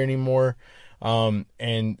not there anymore,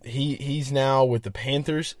 and he's now with the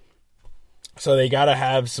Panthers, so they got to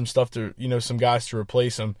have some stuff to, some guys to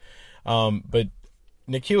replace him. But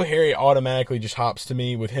N'Keal Harry automatically just hops to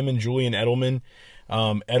me with him and Julian Edelman.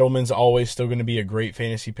 Edelman's always still going to be a great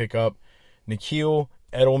fantasy pickup. N'Keal,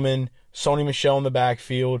 Edelman, Sony Michel in the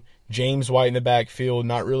backfield, James White in the backfield.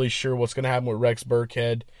 Not really sure what's going to happen with Rex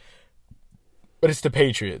Burkhead. But it's the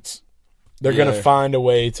Patriots. They're going to find a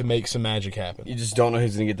way to make some magic happen. You just don't know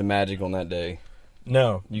who's going to get the magic on that day.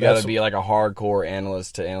 No. You got to be like a hardcore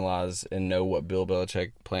analyst to analyze and know what Bill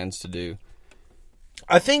Belichick plans to do.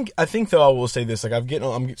 I think though, I will say this. Like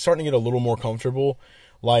I'm starting to get a little more comfortable,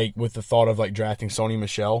 like with the thought of like drafting Sony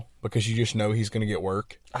Michel because you just know he's going to get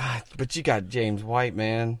work. But you got James White,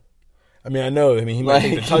 man. I mean, I know. I mean, he might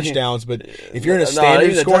take the touchdowns, but if you're in a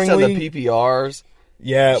standard scoring league, the PPRs.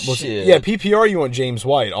 Yeah, PPR you want James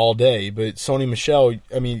White all day, but Sony Michel,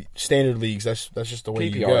 I mean, standard leagues, that's just the way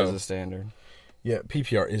you go. PPR is the standard. Yeah,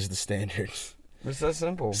 PPR is the standard. It's that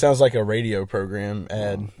simple. Sounds like a radio program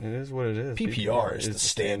ad. It is what it is. PPR is the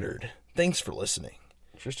standard. Thanks for listening.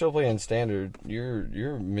 If you're still playing standard,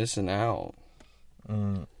 you're missing out.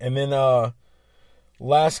 And then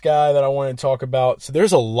last guy that I want to talk about. So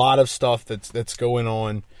there's a lot of stuff that's going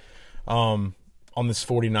on this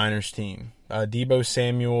 49ers team. Deebo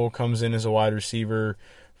Samuel comes in as a wide receiver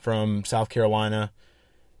from South Carolina.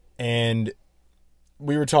 And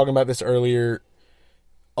we were talking about this earlier.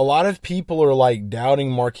 A lot of people are like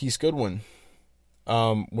doubting Marquise Goodwin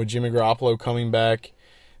with Jimmy Garoppolo coming back.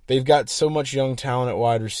 They've got so much young talent at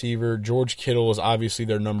wide receiver. George Kittle is obviously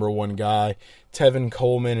their number one guy. Tevin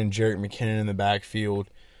Coleman and Jerick McKinnon in the backfield.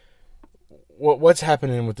 What's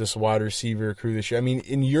happening with this wide receiver crew this year? I mean,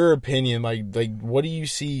 in your opinion, like what do you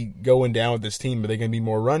see going down with this team? Are they going to be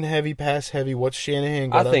more run heavy, pass heavy? What's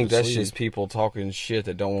Shanahan got I think up his that's sleeve? just people talking shit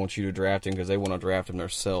that don't want you to draft him because they want to draft him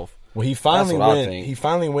themselves. Well, he finally went. He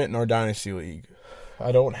finally went in our dynasty league.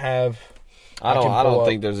 I don't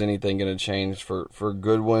think there's anything going to change for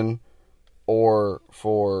Goodwin or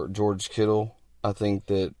for George Kittle. I think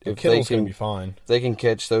that if Kittle's going to be fine, they can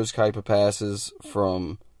catch those type of passes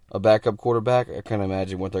from a backup quarterback. I can't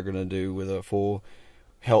imagine what they're going to do with a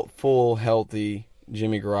full healthy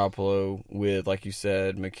Jimmy Garoppolo with, like you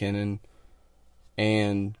said, McKinnon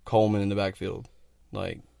and Coleman in the backfield.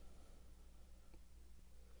 Like,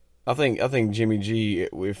 I think Jimmy G,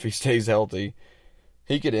 if he stays healthy,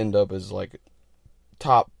 he could end up as like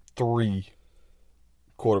top 3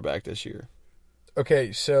 quarterback this year.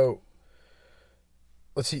 Okay, so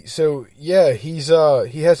let's see. So yeah, he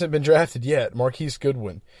hasn't been drafted yet, Marquise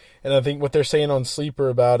Goodwin, and I think what they're saying on Sleeper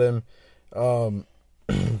about him,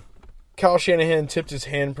 Kyle Shanahan tipped his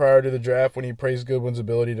hand prior to the draft when he praised Goodwin's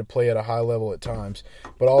ability to play at a high level at times,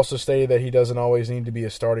 but also stated that he doesn't always need to be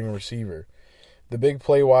a starting receiver. The big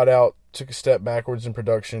play wideout took a step backwards in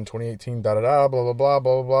production in 2018. Blah blah blah blah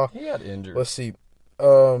blah blah. He got injured. Let's see.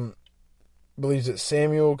 Believes that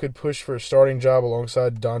Samuel could push for a starting job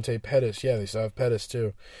alongside Dante Pettis. Yeah, they still have Pettis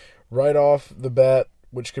too. Right off the bat,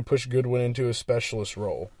 which could push Goodwin into a specialist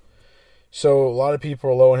role. So a lot of people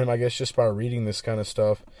are low on him, I guess, just by reading this kind of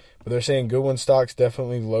stuff. But they're saying Goodwin stock's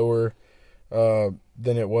definitely lower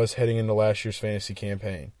than it was heading into last year's fantasy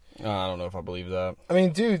campaign. I don't know if I believe that. I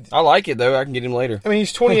mean, dude, I like it though. I can get him later. I mean,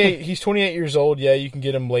 he's 28. He's 28 years old. Yeah, you can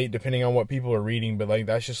get him late depending on what people are reading, but like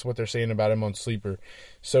that's just what they're saying about him on Sleeper.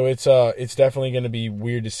 So it's definitely going to be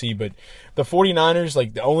weird to see. But the 49ers,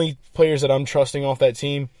 like the only players that I'm trusting off that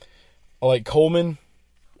team, I like Coleman,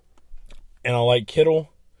 and I like Kittle,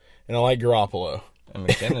 and I like Garoppolo, And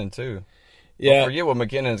McKinnon too. Yeah, Don't forget what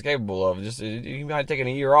McKinnon's capable of. Just he might have taken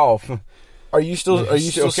a year off. Are you still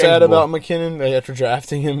Still sad capable. about McKinnon after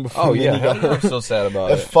drafting him? Before Oh then yeah, he got I'm hurt? so sad about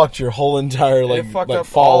That it. fucked your whole entire It fucked up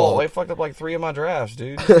fall. They fucked up like 3 of my drafts,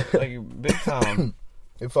 dude. Like big time.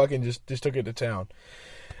 It fucking just took it to town.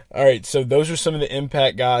 All right, so those are some of the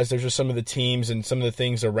impact guys. Those are some of the teams and some of the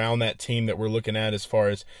things around that team that we're looking at as far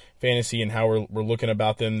as fantasy and how we're looking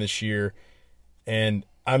about them this year. And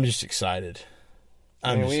I'm just excited.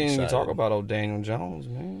 We didn't even talk about old Daniel Jones,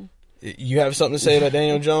 man. You have something to say about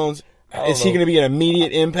Daniel Jones? I Is don't he know. going to be an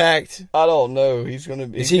immediate impact? I don't know. He's gonna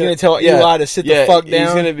be. Is he going to tell Eli to sit the fuck down?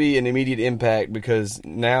 He's gonna be an immediate impact because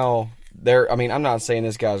now I mean, I'm not saying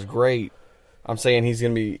this guy's great. I'm saying he's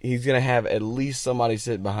gonna have at least somebody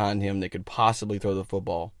sit behind him that could possibly throw the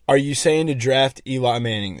football. Are you saying to draft Eli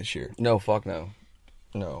Manning this year? No, fuck no.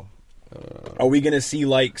 No. Are we going to see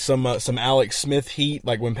like some Alex Smith heat,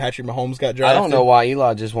 like when Patrick Mahomes got drafted? I don't know why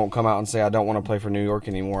Eli just won't come out and say I don't want to play for New York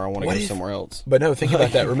anymore. I want to What go if- somewhere else. But no, think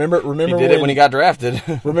about that. Remember He did it when he got drafted.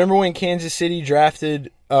 Remember when Kansas City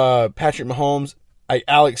drafted Patrick Mahomes?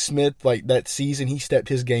 Alex Smith, like that season, he stepped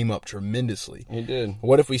his game up tremendously. He did.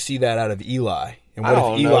 What if we see that out of Eli? And I what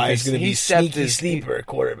don't if know, Eli 'cause is going to he be stepped sneaky his- sleeper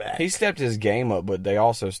quarterback? He stepped his game up, but they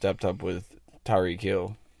also stepped up with Tyreek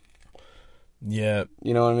Hill. Yeah,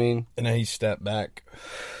 You know what I mean? and then he stepped back.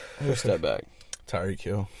 Who stepped back? Tyreek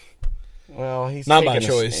Hill. Well, he's Not taking my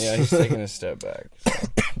choice. Yeah, he's taking a step back.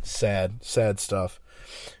 So. Sad stuff.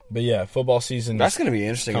 But yeah, football season. That's going to be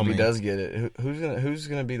interesting coming. if he does get it. Who's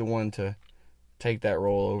gonna be the one to take that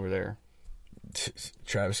role over there?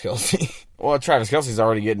 Travis Kelce. Well, Travis Kelce's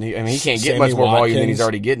already getting. I mean, he can't get Sammy much more volume than Watkins. he's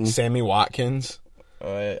already getting. Sammy Watkins.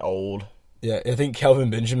 Old. Yeah, I think Kelvin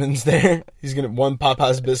Benjamin's there. He's gonna one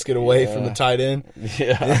Popeye's biscuit away from the tight end.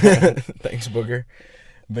 Yeah. Thanks, Booker.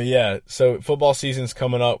 But yeah, so football season's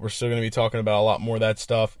coming up. We're still going to be talking about a lot more of that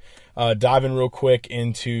stuff. Diving real quick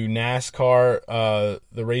into NASCAR.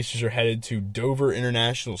 The racers are headed to Dover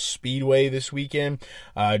International Speedway this weekend.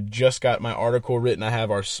 Just got my article written. I have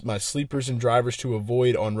my sleepers and drivers to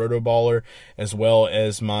avoid on Rotoballer, as well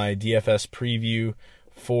as my DFS preview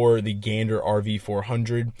for the Gander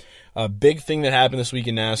RV400. A big thing that happened this week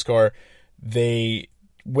in NASCAR, they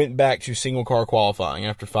went back to single car qualifying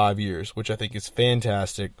after 5 years, which I think is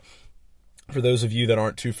fantastic. For those of you that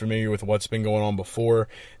aren't too familiar with what's been going on before,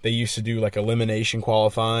 they used to do like elimination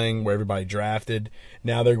qualifying where everybody drafted.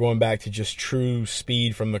 Now they're going back to just true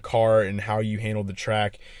speed from the car and how you handled the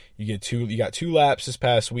track. You got 2 laps this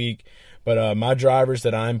past week. But my drivers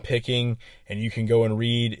that I'm picking, and you can go and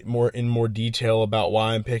read in more detail about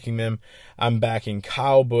why I'm picking them, I'm backing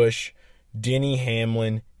Kyle Busch, Denny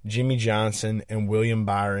Hamlin, Jimmy Johnson, and William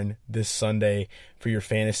Byron this Sunday for your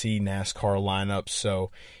fantasy NASCAR lineup.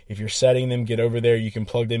 So if you're setting them, get over there. You can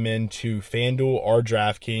plug them into FanDuel or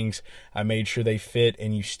DraftKings. I made sure they fit,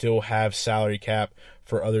 and you still have salary cap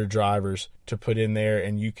for other drivers to put in there.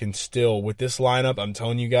 And you can still, with this lineup, I'm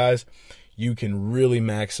telling you guys, you can really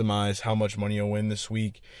maximize how much money you'll win this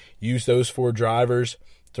week. Use those 4 drivers.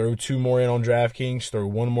 Throw 2 more in on DraftKings. Throw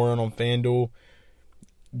 1 more in on FanDuel.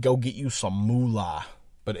 Go get you some moolah.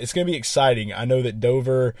 But it's going to be exciting. I know that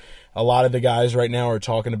Dover, a lot of the guys right now are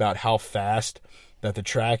talking about how fast that the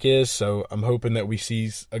track is. So I'm hoping that we see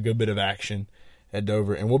a good bit of action at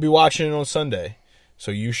Dover. And we'll be watching it on Sunday.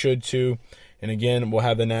 So you should too. And again, we'll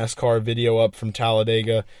have the NASCAR video up from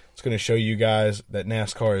Talladega. It's going to show you guys that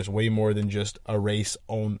NASCAR is way more than just a race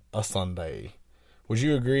on a Sunday. Would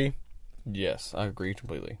you agree? Yes, I agree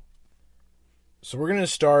completely. So we're going to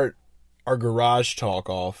start our garage talk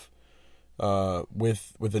off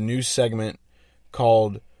with a new segment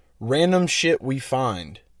called Random Shit We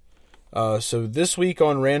Find. So this week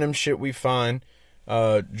on Random Shit We Find,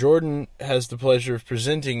 Jordan has the pleasure of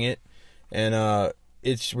presenting it, and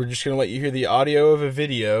we're just going to let you hear the audio of a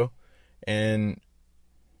video, and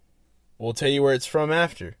we'll tell you where it's from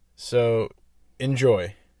after. So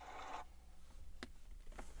enjoy.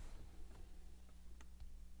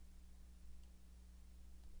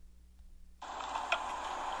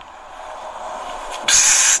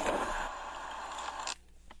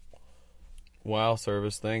 Wow,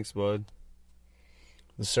 service. Thanks, bud.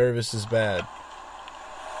 The service is bad.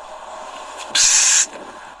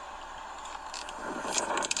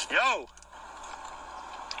 Yo,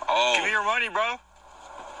 Oh, give me your money, bro.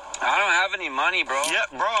 I don't have any money, bro. Yeah,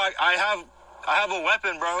 bro, I have a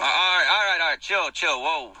weapon, bro. All right. Chill.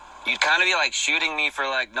 Whoa. You'd kind of be like shooting me for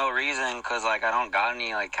like no reason because like I don't got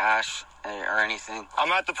any like cash or anything. I'm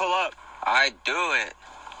about to pull up. I do it.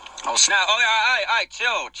 Oh, snap. Oh, yeah, all right.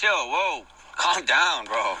 Chill. Whoa. Calm down,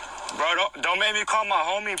 bro. Bro, don't make me call my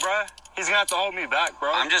homie, bro. He's gonna have to hold me back,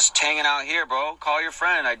 bro. I'm just hanging out here, bro. Call your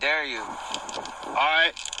friend. I dare you. All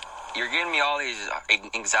right. You're giving me all these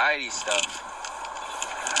anxiety stuff.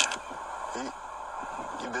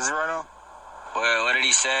 You busy right now? What did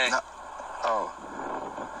he say? No. Oh.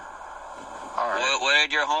 All right. What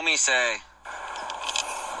did your homie say?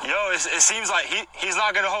 Yo, it seems like he's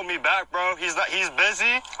not gonna hold me back, bro. He's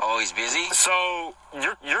busy. Oh, he's busy? So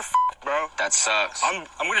you're f***ed, bro. That sucks. I'm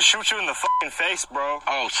gonna shoot you in the fucking face, bro.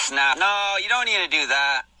 Oh, snap. No, you don't need to do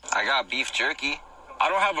that. I got beef jerky. I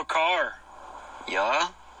don't have a car. Yeah?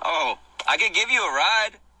 Oh, I could give you a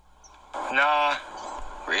ride. Nah.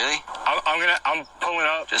 Really? I'm pulling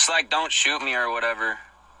up. Just like don't shoot me or whatever.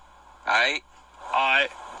 Alright? Alright.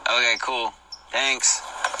 Okay, cool. Thanks.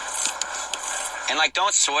 And like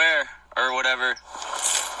don't swear or whatever.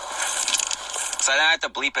 So I don't have to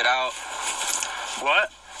bleep it out.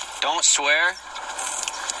 What? Don't swear.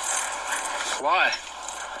 Why?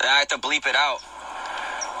 Then I have to bleep it out.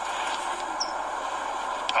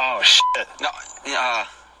 Oh, shit. No,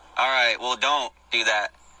 alright, well don't do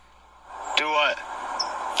that. Do what?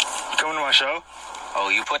 You coming to my show? Oh,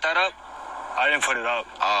 you put that up? I didn't put it up.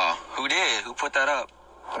 Oh, who did? Who put that up?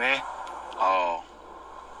 Me? Oh,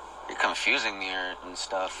 you're confusing me and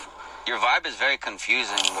stuff. Your vibe is very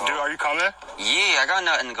confusing, bro. Dude, are you coming? Yeah, I got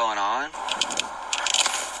nothing going on.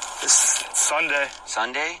 It's Sunday.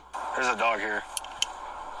 Sunday? There's a dog here.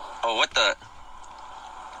 Oh, what the?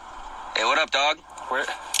 Hey, what up, dog? Where?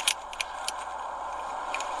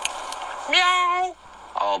 Meow.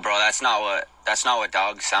 Oh, bro, that's not what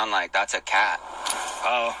dogs sound like. That's a cat.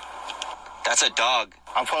 Oh, That's a dog.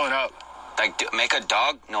 I'm pulling up. Like, make a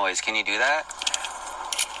dog noise. Can you do that?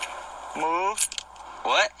 Move.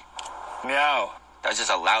 What? Meow. That's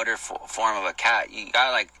just a louder form of a cat. You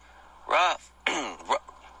gotta like rough.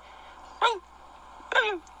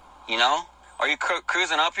 You know? Are you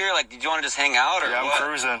cruising up here? Like, did you want to just hang out or Yeah, I'm what?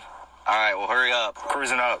 cruising. All right, well, hurry up.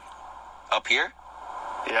 Cruising up. Up here?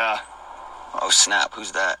 Yeah. Oh, snap.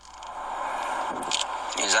 Who's that?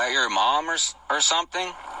 Is that your mom or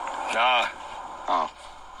something? Nah. Oh.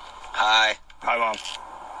 Hi. Hi, Mom.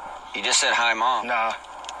 You just said hi, Mom. Nah.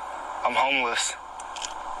 I'm homeless.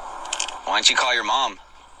 Why don't you call your mom?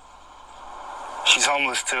 She's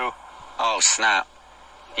homeless, too. Oh, snap.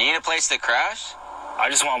 You need a place to crash? I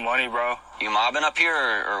just want money, bro. You mobbing up here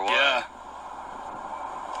or what? Yeah.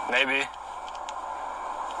 Maybe.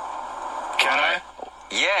 Can I?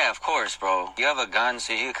 Yeah, of course, bro. You have a gun,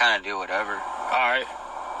 so you can kind of do whatever. All right.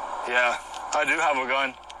 Yeah. I do have a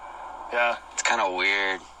gun. Yeah. It's kind of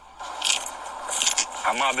weird.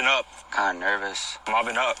 I'm mobbing up. Kind of nervous.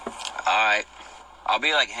 Mobbing up. All right. I'll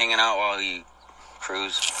be, like, hanging out while you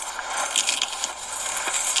cruise.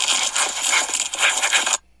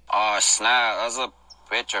 Oh, snap. That was a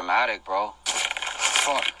bit dramatic, bro.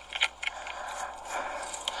 Fuck.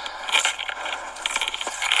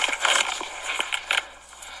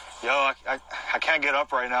 Yo, I can't get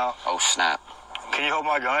up right now. Oh, snap. Can you hold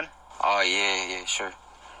my gun? Oh, yeah, sure.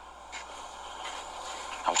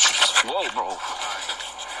 Oh, whoa, bro.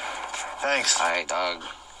 Thanks. All right, dog.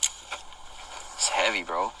 It's heavy,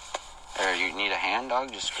 bro. There, you need a hand,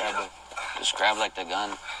 dog? Just grab, like, the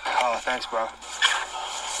gun. Oh, thanks, bro.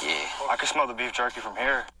 Yeah. I can smell the beef jerky from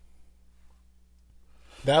here.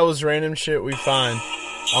 That was random shit we find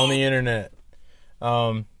on the internet.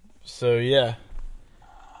 So yeah.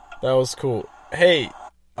 That was cool. Hey,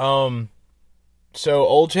 so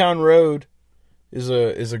Old Town Road is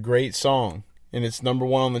a great song, and it's number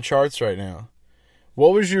 1 on the charts right now.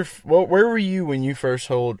 What was where were you when you first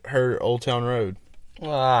heard Old Town Road?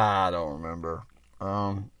 I don't remember.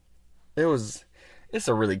 It's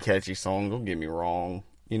a really catchy song, don't get me wrong.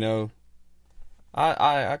 You know,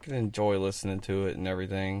 I can enjoy listening to it and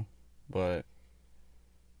everything, but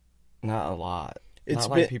not a lot. It's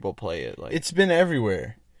not like people play it. Like, it's been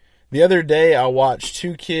everywhere. The other day, I watched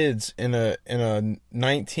 2 kids in a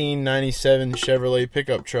 1997 Chevrolet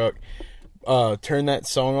pickup truck turn that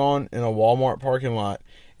song on in a Walmart parking lot,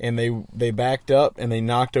 and they backed up and they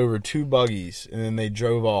knocked over 2 buggies, and then they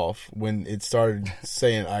drove off when it started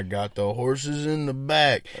saying, "I got the horses in the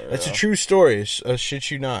back." That's a true story. Shit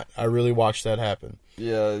you not. I really watched that happen.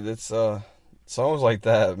 Yeah, it's songs like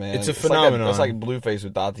that, man. It's a phenomenon. It's like Blueface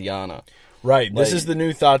with Tatiana. Right. This Like, is the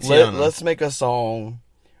new Tatiana. Let's make a song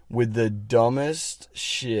with the dumbest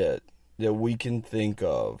shit that we can think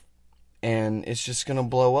of, and it's just gonna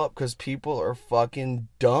blow up because people are fucking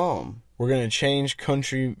dumb. We're going to change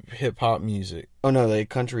country hip-hop music. Oh no,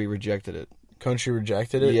 country rejected it. Country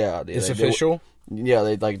rejected it? Yeah, It's official?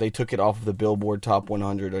 They took it off of the Billboard Top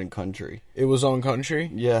 100 in country. It was on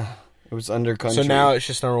country? Yeah, it was under country. So now it's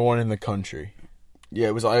just number 1 in the country. Yeah,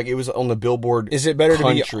 it was on the Billboard. Is it better to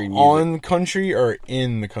be music. on country or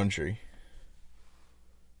in the country?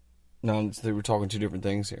 No, they were talking 2 different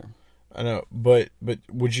things here. I know, but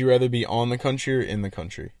would you rather be on the country or in the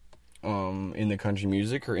country? In the country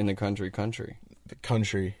music or in the country? The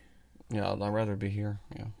country. Yeah, I'd rather be here.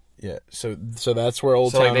 Yeah. Yeah. So that's where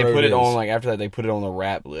Old So Town like they Road put it is. on after that they put it on the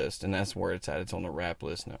rap list, and that's where it's at. It's on the rap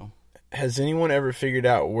list now. Has anyone ever figured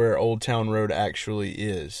out where Old Town Road actually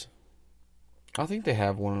is? I think they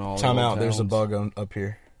have one in all. Time the out. old There's a towns. bug up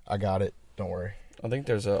here. I got it. Don't worry. I think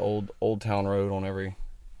there's a old town road on every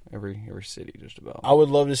city just about. I would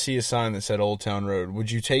love to see a sign that said Old Town Road.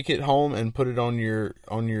 Would you take it home and put it on your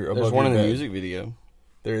above There's one your in the bed? music video.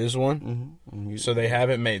 There is one? Mm-hmm. So they have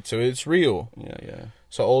it made. So it's real. Yeah.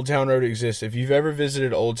 So Old Town Road exists. If you've ever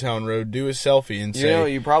visited Old Town Road, do a selfie and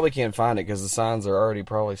say... You probably can't find it because the signs are already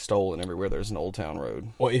probably stolen everywhere. There's an Old Town Road.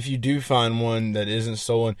 Well, if you do find one that isn't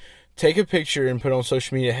stolen, take a picture and put on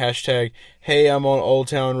social media, hashtag, "Hey, I'm on Old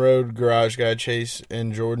Town Road, Garage Guy Chase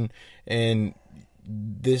and Jordan, and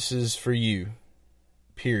this is for you,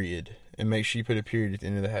 period." And make sure you put a period at the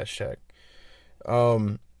end of the hashtag.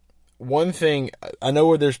 One thing, I know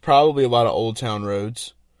where there's probably a lot of Old Town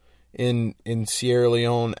Roads in Sierra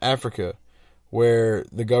Leone, Africa, where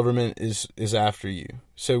the government is after you.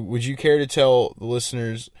 So would you care to tell the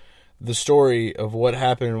listeners the story of what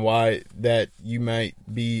happened and why that you might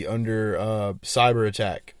be under cyber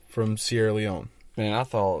attack from Sierra Leone? Man,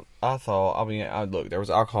 look, there was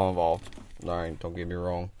alcohol involved. All right, don't get me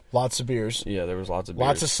wrong. Lots of beers. Yeah, there was lots of beers.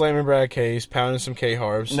 Lots of slamming Brad K's, pounding some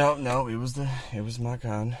K-Harbs. No, it was my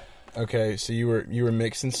kind. Okay, so you were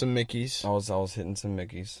mixing some Mickeys. I was hitting some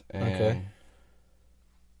Mickeys. And Okay.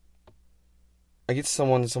 I get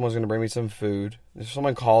someone's going to bring me some food. If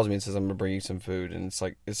someone calls me and says, "I'm going to bring you some food," and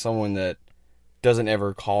it's someone that doesn't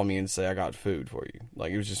ever call me and say, "I got food for you."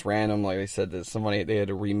 Like, it was just random. Like, they said that they had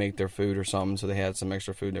to remake their food or something, so they had some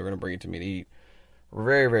extra food and they were going to bring it to me to eat.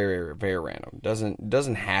 Very, very, very random.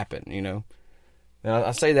 Doesn't happen, you know. And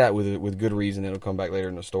I say that with good reason. It'll come back later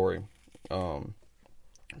in the story.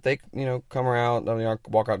 They come around. I mean, I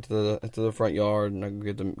walk out to the front yard and I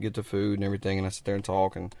get the food and everything, and I sit there and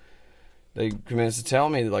talk, and they commence to tell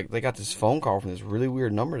me like they got this phone call from this really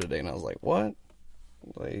weird number today, and I was like, "What?"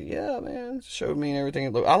 Like, yeah, man, it showed me and everything.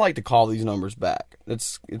 Look, I like to call these numbers back.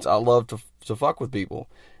 I love to fuck with people,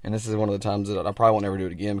 and this is one of the times that I probably won't ever do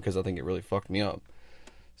it again because I think it really fucked me up.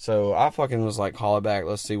 So I fucking was like, "Call it back.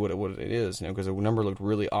 Let's see what it is," because the number looked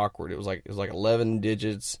really awkward. It was like 11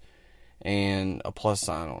 digits and a plus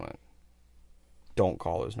sign on it. Don't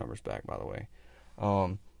call those numbers back, by the way.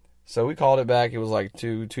 So we called it back. It was like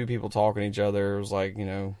two people talking to each other. It was like,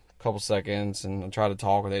 a couple seconds, and I tried to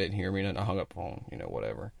talk, and they didn't hear me, and I hung up the phone,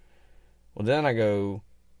 whatever. Well, then I go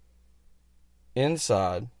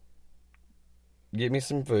inside, get me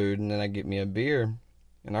some food, and then I get me a beer,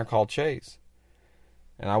 and I call Chase.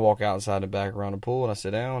 And I walk outside the back around the pool, and I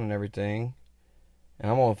sit down and everything,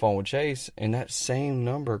 and I'm on the phone with Chase, and that same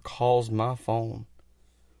number calls my phone.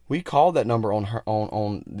 We called that number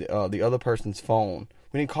on the other person's phone.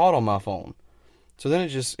 We didn't call it on my phone. So then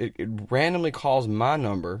it randomly calls my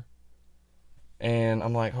number, and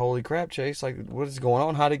I'm like, "Holy crap, Chase! Like, what is going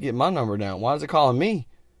on? How did it get my number down? Why is it calling me?"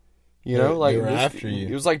 They were after you.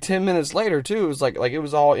 It was like 10 minutes later too. It was like it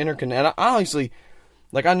was all interconnected. I honestly,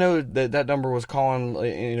 I know that number was calling.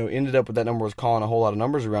 Ended up with that number was calling a whole lot of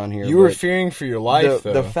numbers around here. You were fearing for your life,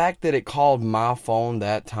 though. The fact that it called my phone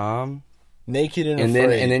that time, naked and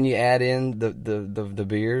afraid. and then you add in the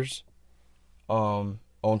beers, on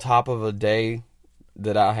top of a day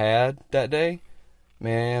that I had that day,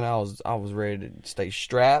 man, I was ready to stay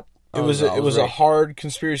strapped. It was a hard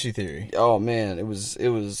conspiracy theory. Oh man, it was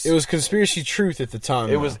conspiracy truth at the time.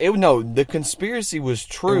 The conspiracy was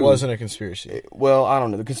true. It wasn't a conspiracy. Well, I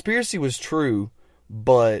don't know. The conspiracy was true,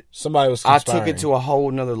 but somebody was conspiring. I took it to a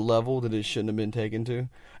whole nother level that it shouldn't have been taken to.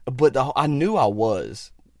 But I knew I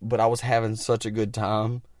was, but I was having such a good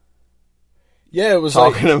time. Yeah, it was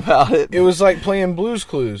talking about it. It was like playing Blue's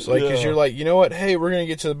Clues. Like, because Yeah. you're like, you know what? Hey, we're going to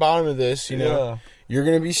get to the bottom of this. You know, you're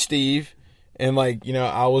going to be Steve. And, like, you know,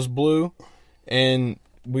 I was Blue. And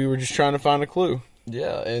we were just trying to find a clue.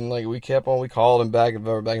 Yeah, and like we kept on, we called him back and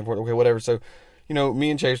forth, okay, whatever. So, you know,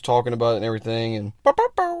 me and Chase talking about it and everything, and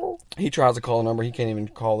he tries to call a number, he can't even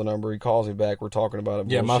call the number. He calls me back, we're talking about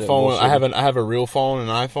it. Yeah, my phone. I have a real phone, an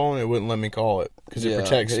iPhone. It wouldn't let me call it because it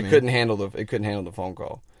protects me. It couldn't handle the phone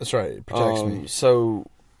call. That's right, it protects me. So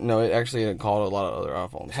no, it actually called a lot of other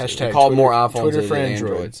iPhones. Hashtag it called Twitter, more iPhones Twitter than for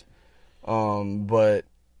Androids. But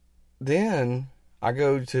then I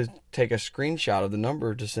go to take a screenshot of the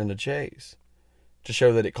number to send to Chase to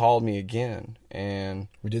show that it called me again, and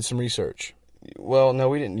We did some research. well, no,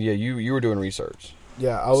 we didn't. Yeah, you were doing research.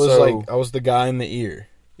 Yeah, I was the guy in the ear.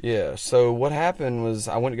 Yeah. So what happened was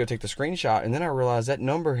I went to go take the screenshot, and then I realized that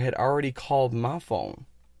number had already called my phone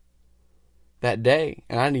that day,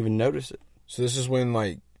 and I didn't even notice it. So this is when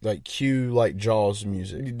like cue like Jaws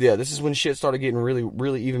music. Yeah, this is when shit started getting really,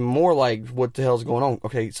 really even more like, what the hell's going on?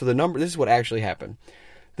 Okay, so the number, this is what actually happened.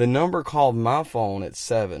 The number called my phone at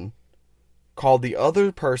 7, called the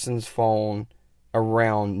other person's phone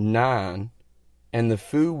around 9, and the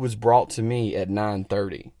food was brought to me at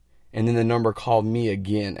 9:30. And then the number called me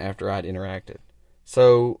again after I'd interacted.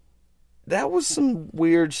 So that was some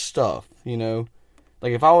weird stuff, you know?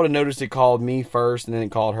 Like, if I would have noticed it called me first and then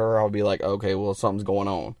it called her, I would be like, okay, well, something's going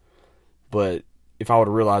on. But if I would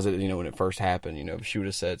have realized it, you know, when it first happened, you know, if she would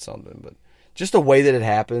have said something. But just the way that it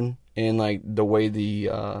happened and, like, the way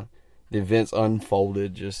the events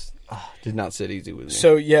unfolded just did not sit easy with me.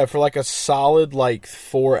 So, yeah, for like a solid,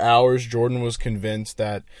 4 hours, Jordan was convinced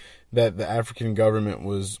that the African government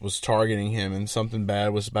was targeting him and something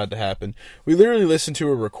bad was about to happen. We literally listened to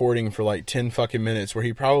a recording for 10 fucking minutes where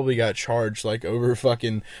he probably got charged over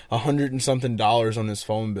fucking $100 and something on his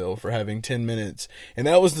phone bill for having 10 minutes. And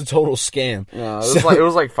that was the total scam. Yeah, it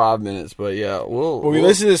was like 5 minutes, but yeah, we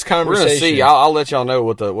listened to this conversation. We're gonna see. I'll let y'all know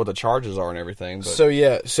what the charges are and everything. But. So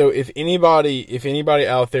yeah, so if anybody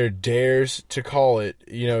out there dares to call it,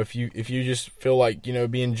 you know, if you just feel like, you know,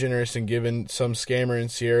 being generous and giving some scammer in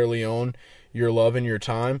Sierra Leone your love and your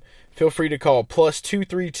time, feel free to call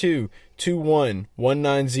 +232 21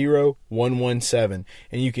 190 117,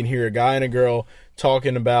 and you can hear a guy and a girl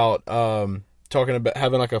talking about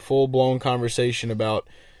having a full blown conversation about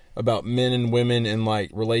men and women and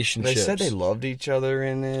relationships. They said they loved each other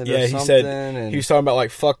in it. Yeah, he said he was talking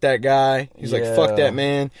about fuck that guy. He's like fuck that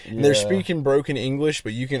man. And they're speaking broken English,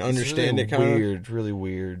 but you can understand really it kind of weird, really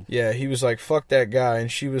weird. Yeah, he was like fuck that guy,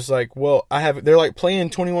 and she was like, well, they're playing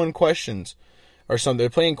 21 questions or something. They're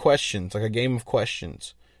playing questions, like a game of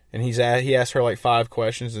questions. And he asked her 5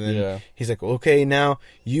 questions, and then he's like, well, okay, now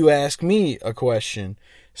you ask me a question.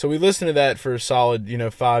 So we listened to that for a solid,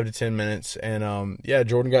 5 to 10 minutes, and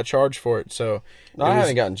Jordan got charged for it. So I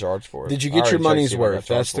haven't gotten charged for it. Did you get your money's worth?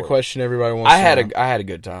 That's the question everybody wants. I had a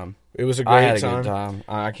good time. It was a great time. I had a good time.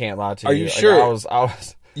 I can't lie to you. Are you sure? I was.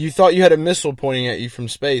 You thought you had a missile pointing at you from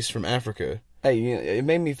space from Africa. Hey, it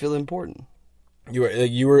made me feel important.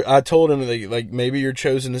 You were. I told him that maybe you're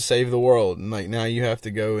chosen to save the world, and now you have to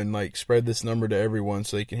go and spread this number to everyone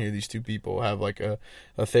so they can hear these two people have a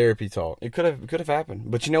therapy talk. It could have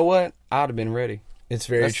happened, but you know what? I'd have been ready. It's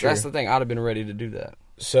very true. That's the thing. I'd have been ready to do that.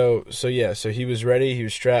 So he was ready. He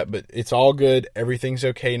was strapped, but it's all good. Everything's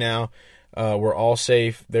okay now. We're all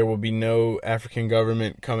safe. There will be no African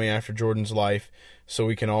government coming after Jordan's life, so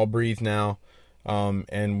we can all breathe now.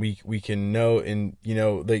 And we can know, and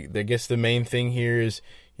I guess the main thing here is,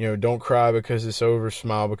 don't cry because it's over,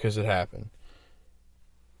 smile because it happened.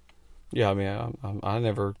 Yeah, I mean, I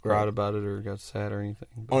never cried about it or got sad or anything.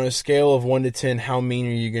 But. On a scale of 1 to 10, how mean are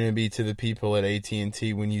you going to be to the people at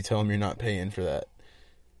AT&T when you tell them you're not paying for that?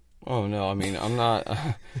 Oh no, I mean, I'm not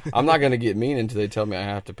going to get mean until they tell me I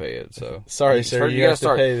have to pay it. So sorry, sir, you have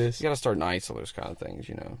to pay this. You got to start nice on those kind of things,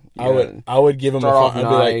 I would give them start off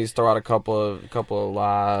nice, throw out a couple of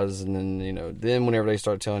lies, and then then whenever they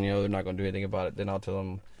start telling you they're not going to do anything about it, then I'll tell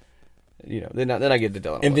them, then I get to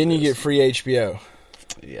tell them. And then you get free HBO.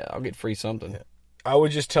 Yeah, I'll get free something. Yeah. I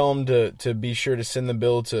would just tell them to be sure to send the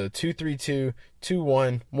bill to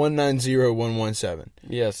 232-21-190-117.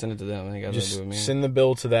 Yeah, send it to them. I think just do with me. Send the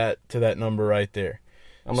bill to that number right there.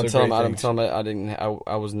 I'm gonna tell them.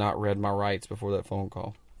 I was not read my rights before that phone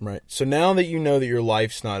call. Right. So now that you know that your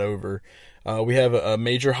life's not over, we have a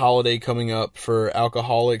major holiday coming up for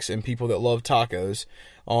alcoholics and people that love tacos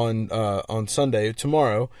on Sunday,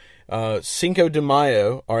 tomorrow. Cinco de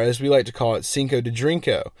Mayo, or as we like to call it, Cinco de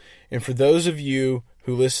Drinko. And for those of you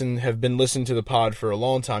who have been listening to the pod for a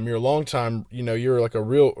long time, you're a long time, you're like a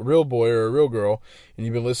real boy or a real girl, and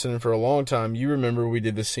you've been listening for a long time, you remember we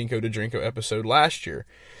did the Cinco de Drinko episode last year.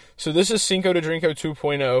 So this is Cinco de Drinko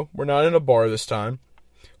 2.0. We're not in a bar this time,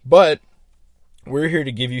 but we're here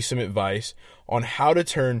to give you some advice on how to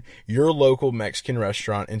turn your local Mexican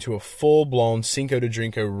restaurant into a full-blown Cinco de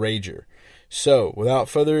Drinko rager. So, without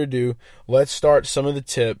further ado, let's start some of the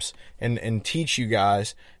tips and teach you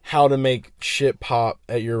guys how to make shit pop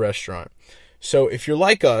at your restaurant. So, if you're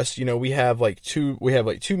like us, we have two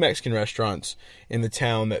Mexican restaurants in the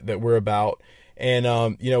town that we're about, and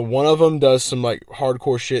one of them does some like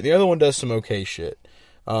hardcore shit, the other one does some okay shit.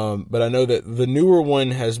 But I know that the newer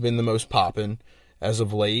one has been the most poppin' as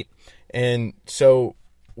of late, and so.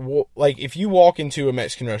 Like, if you walk into a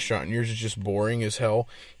Mexican restaurant and yours is just boring as hell,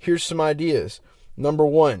 here's some ideas. Number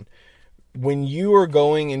one, when you are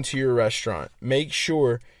going into your restaurant, make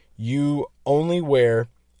sure you only wear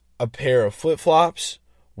a pair of flip-flops,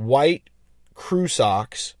 white crew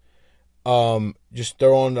socks, just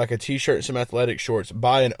throw on like a t-shirt and some athletic shorts,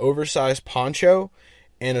 buy an oversized poncho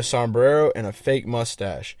and a sombrero and a fake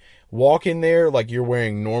mustache. Walk in there like you're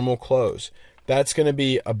wearing normal clothes. That's going to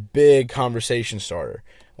be a big conversation starter,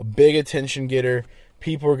 a big attention getter.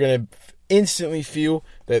 People are going to instantly feel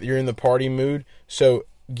that you're in the party mood. So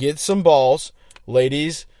get some balls.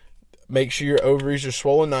 Ladies, make sure your ovaries are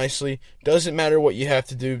swollen nicely. Doesn't matter what you have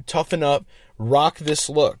to do. Toughen up. Rock this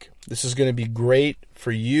look. This is going to be great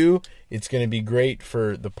for you. It's going to be great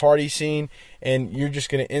for the party scene. And you're just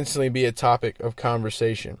going to instantly be a topic of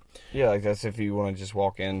conversation. Yeah, like that's if you want to just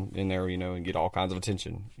walk in there, and get all kinds of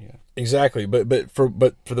attention. Yeah, exactly. But for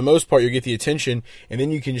the most part, you'll get the attention, and then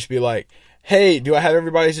you can just be like, "Hey, do I have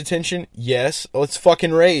everybody's attention? Yes. Let's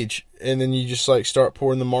fucking rage." And then you just like start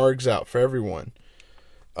pouring the margs out for everyone.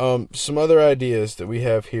 Some other ideas that we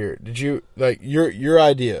have here. Did you like your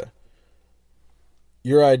idea?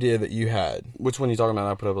 Your idea that you had. Which one are you talking about?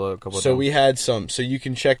 I put up a couple of So times. we had some. So you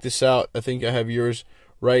can check this out. I think I have yours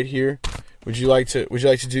right here. Would you like to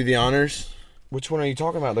do the honors? Which one are you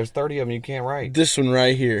talking about? There's 30 of them you can't write. This one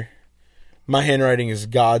right here. My handwriting is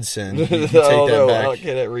godsend. You can take that back. How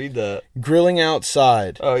can I read that? Grilling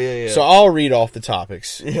outside. Oh, yeah. So I'll read off the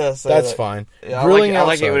topics. Yes, that's fine. Yeah, Grilling I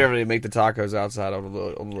like outside. it whenever they make the tacos outside on the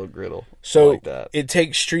little griddle. So I like that. It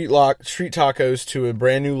takes street tacos to a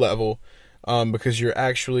brand new level, because you're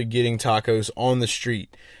actually getting tacos on the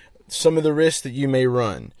street. Some of the risks that you may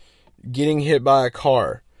run: getting hit by a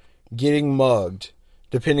car, getting mugged,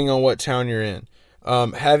 depending on what town you're in,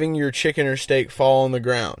 having your chicken or steak fall on the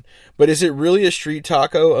ground. But is it really a street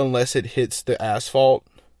taco unless it hits the asphalt?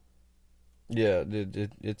 Yeah,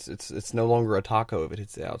 it's no longer a taco if it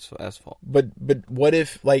hits the asphalt. But what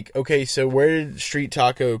if, okay, so where did street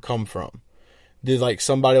taco come from? Did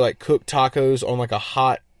somebody cook tacos on a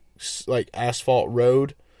hot asphalt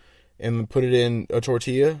road and put it in a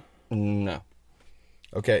tortilla? No.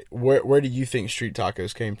 Okay, where do you think street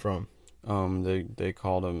tacos came from? They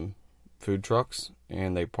called them food trucks,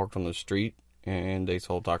 and they parked on the street, and they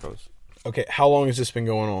sold tacos. Okay, how long has this been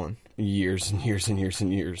going on? Years and years and years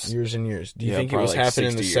and years. Years and years. Do you Yeah, think it was probably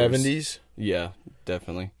happening in the 70s? Yeah,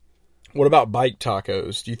 definitely. What about bike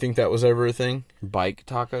tacos? Do you think that was ever a thing? Bike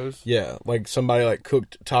tacos? Yeah, somebody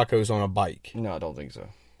cooked tacos on a bike. No, I don't think so.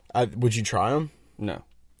 Would you try them? No.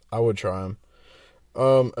 I would try them.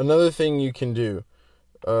 Another thing you can do,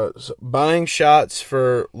 buying shots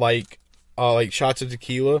for shots of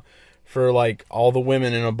tequila for all the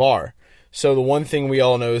women in a bar. So the one thing we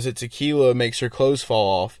all know is that tequila makes her clothes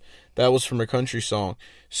fall off. That was from a country song.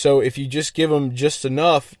 So if you just give them just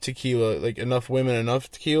enough tequila, enough women, enough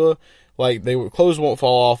tequila, clothes won't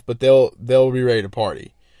fall off, but they'll be ready to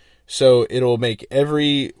party. So it'll make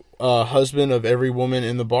every husband of every woman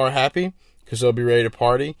in the bar happy, because they'll be ready to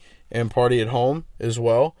party and party at home as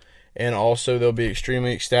well. And also they'll be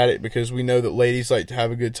extremely ecstatic because we know that ladies like to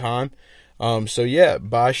have a good time. So yeah,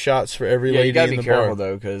 buy shots for every lady in the bar. You gotta be careful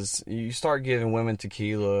though, because you start giving women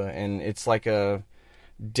tequila, and it's like a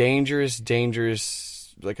dangerous,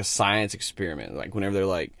 like a science experiment. Whenever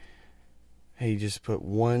they're hey, just put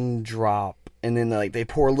one drop, and then they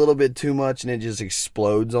pour a little bit too much, and it just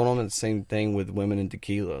explodes on them. It's the same thing with women and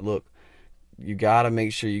tequila. Look, you gotta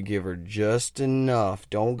make sure you give her just enough.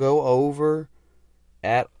 Don't go over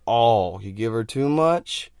at all. You give her too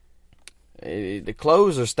much, the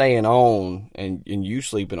clothes are staying on, and you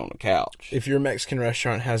sleeping on the couch. If your Mexican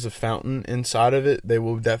restaurant has a fountain inside of it, they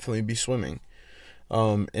will definitely be swimming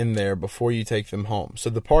in there before you take them home. So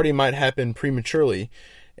the party might happen prematurely,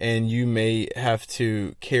 and you may have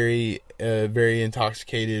to carry a very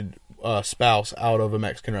intoxicated spouse out of a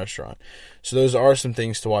Mexican restaurant. So those are some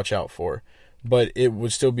things to watch out for. but it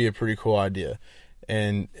would still be a pretty cool idea.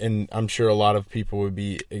 And I'm sure a lot of people would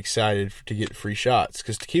be excited to get free shots,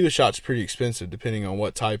 because tequila shots are pretty expensive depending on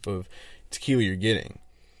what type of tequila you're getting.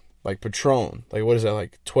 Like Patron, like what is that,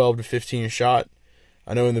 like 12 to 15 a shot?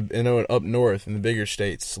 I know up north in the bigger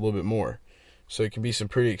states it's a little bit more. So it can be some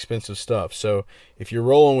pretty expensive stuff. So if you're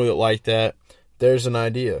rolling with it like that, there's an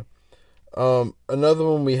idea. Another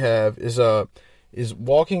one we have is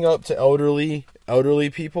walking up to elderly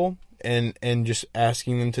people and just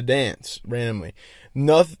asking them to dance randomly.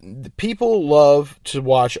 People love to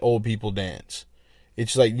watch old people dance.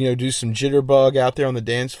 It's like, do some jitterbug out there on the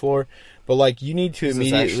dance floor, but like you need to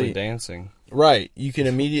immediately actually dancing. Right, you can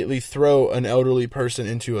immediately throw an elderly person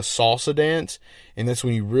into a salsa dance, and that's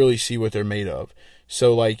when you really see what they're made of.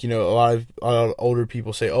 So, like, a lot of older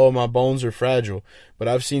people say, "Oh, my bones are fragile," but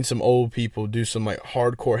I've seen some old people do some like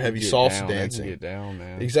hardcore heavy salsa dancing. They can get down,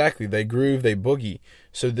 man. Exactly, they groove, they boogie.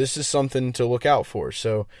 So this is something to look out for.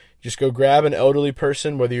 So just go grab an elderly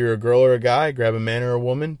person, whether you're a girl or a guy, grab a man or a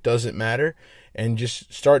woman, doesn't matter, and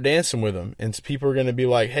just start dancing with them. And people are going to be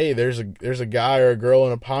like, "Hey, there's a guy or a girl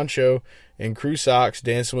in a poncho and crew socks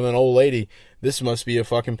dancing with an old lady. This must be a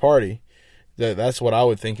fucking party." That's what I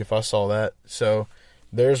would think if I saw that. So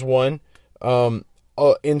there's one.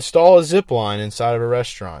 Install a zip line inside of a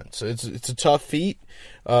restaurant. So it's a tough feat,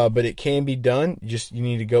 but it can be done. You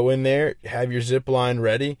need to go in there, have your zip line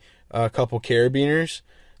ready, a couple carabiners,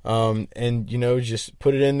 and just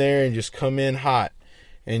put it in there and just come in hot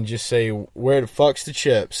and just say, "Where the fuck's the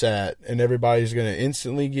chips at?" And everybody's gonna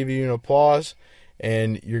instantly give you an applause,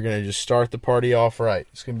 and you're gonna just start the party off right.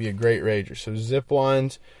 It's gonna be a great rager. So zip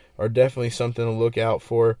lines are definitely something to look out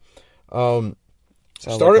for. Sounds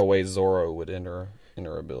like the way Zorro would enter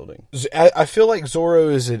a building. I feel like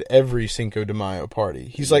Zorro is at every Cinco de Mayo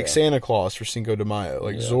party. He's like Santa Claus for Cinco de Mayo.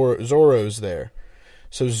 Like Zorro's there.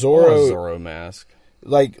 So Zorro mask.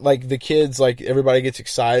 Like the kids, like everybody gets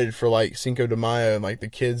excited for like Cinco de Mayo, and like the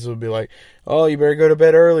kids will be like, "Oh, you better go to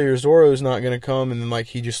bed early or Zorro's not gonna come." And then like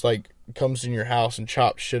he just like comes in your house and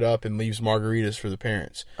chops shit up and leaves margaritas for the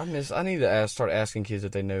parents. I need to start asking kids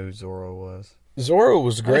if they know who Zorro was. Zorro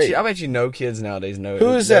was great. I bet you no kids nowadays know.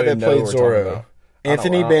 Who is that played Zorro?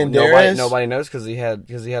 Anthony Banderas. Nobody knows because he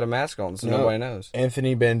had a mask on, so nobody knows.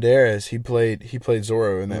 Anthony Banderas. He played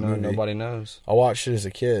Zorro in that movie. Nobody knows. I watched it as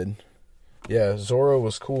a kid. Yeah, Zorro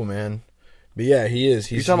was cool, man. But yeah, he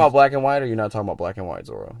is. You talking about black and white, or you're not talking about black and white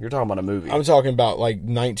Zorro? You're talking about a movie. I'm talking about like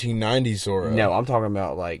 1990s Zorro. No, I'm talking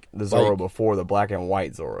about like the Zorro before the black and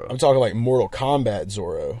white Zorro. I'm talking like Mortal Kombat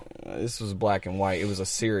Zorro. This was black and white. It was a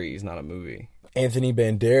series, not a movie. Anthony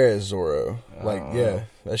Banderas Zorro. Yeah,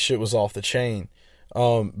 that shit was off the chain.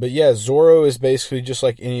 But yeah, Zorro is basically just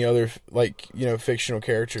like any other fictional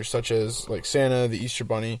character, such as like Santa, the Easter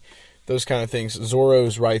Bunny, those kind of things.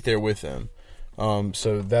 Zorro's right there with them.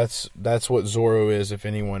 So that's what Zorro is. If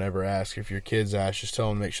anyone ever asks, if your kids ask, just tell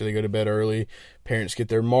them to make sure they go to bed early. Parents get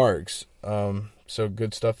their margs. So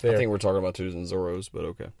good stuff there. I think we're talking about two different Zorros, but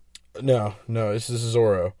okay. No, this is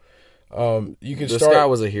Zorro. This guy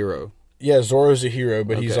was a hero. Yeah, Zorro's a hero,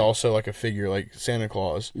 but he's also like a figure, like Santa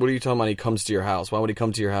Claus. What are you talking about? He comes to your house. Why would he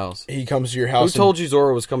come to your house? He comes to your house. Who told you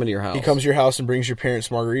Zorro was coming to your house? He comes to your house and brings your parents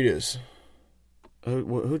margaritas.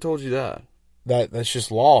 Who told you that? That's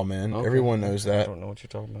just law, man. Okay. Everyone knows that. I don't know what you're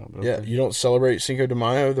talking about. But yeah, you don't celebrate Cinco de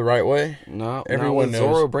Mayo the right way? No, everyone knows.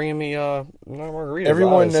 Zorro bringing me margaritas.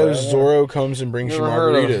 Everyone knows Zorro comes and brings you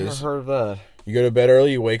margaritas. Never heard of that. You go to bed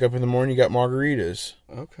early, you wake up in the morning, you got margaritas.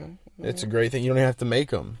 Okay. It's a great thing. You don't have to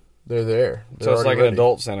make them. They're there. So it's like an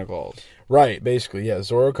adult Santa Claus. Right, basically, yeah.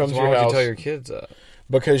 Zorro comes to your house. Why would you tell your kids that?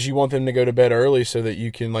 Because you want them to go to bed early so that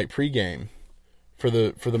you can like pregame for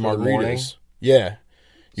the margaritas. Yeah.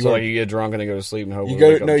 You get drunk and then go to sleep and hope you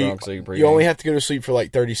wake up drunk so you can pregame. You only have to go to sleep for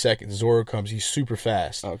like 30 seconds. Zorro comes. He's super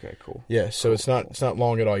fast. Okay, cool. Yeah, so it's not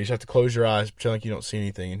long at all. You just have to close your eyes, pretend like you don't see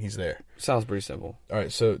anything, and he's there. Sounds pretty simple. All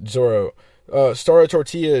right, so Zorro. Start a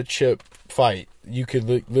tortilla chip fight. You could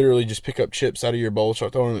literally just pick up chips out of your bowl,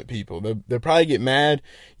 start throwing them at people. They'll probably get mad.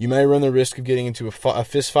 You may run the risk of getting into a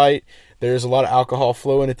fist fight. There's a lot of alcohol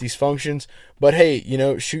flowing at these functions. But hey,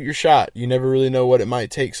 shoot your shot. You never really know what it might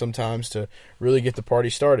take sometimes to really get the party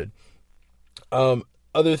started.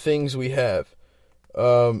 Other things we have.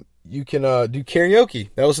 You can do karaoke.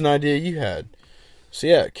 That was an idea you had. So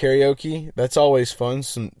yeah, karaoke, that's always fun.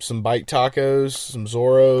 Some bike tacos, some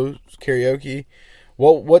Zorro, karaoke.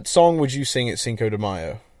 What song would you sing at Cinco de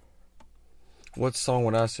Mayo? What song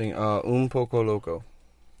would I sing? Un Poco Loco.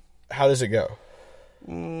 How does it go?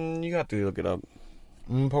 You got to look it up.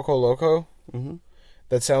 Un Poco Loco? Mm-hmm.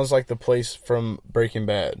 That sounds like the place from Breaking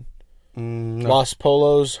Bad. No. Los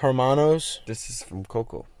Polos Hermanos? This is from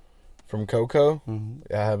Coco. From Coco?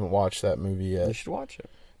 Mm-hmm. I haven't watched that movie You yet. should watch it.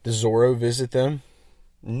 Does Zorro visit them?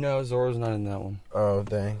 No, Zorro's not in that one. Oh,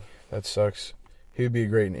 dang. That sucks. He would be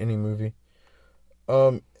great in any movie.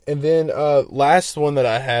 And then last one that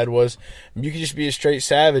I had was you could just be a straight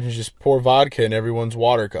savage and just pour vodka in everyone's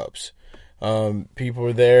water cups. People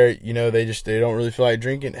are there, you know, they don't really feel like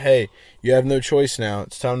drinking. Hey, you have no choice now.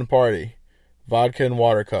 It's time to party. Vodka and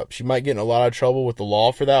water cups. You might get in a lot of trouble with the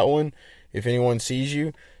law for that one if anyone sees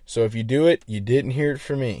you. So if you do it, you didn't hear it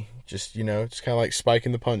from me. Just, you know, it's kind of like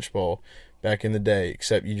spiking the punch bowl back in the day,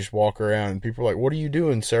 except you just walk around and people are like, what are you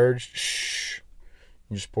doing, Serge? Shh.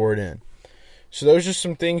 You just pour it in. So those are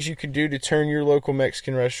some things you could do to turn your local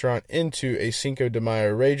Mexican restaurant into a Cinco de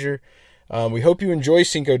Mayo rager. We hope you enjoy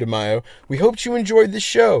Cinco de Mayo. We hope you enjoyed this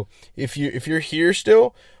show. If you're here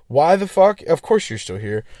still, why the fuck? Of course you're still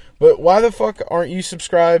here. But why the fuck aren't you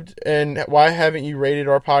subscribed? And why haven't you rated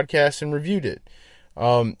our podcast and reviewed it?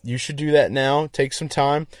 You should do that now. Take some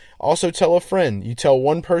time. Also tell a friend. You tell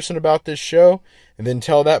one person about this show, and then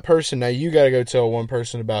tell that person. Now you got to go tell one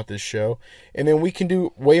person about this show. And then we can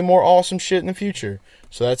do way more awesome shit in the future.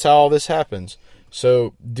 So that's how all this happens.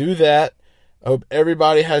 So do that. I hope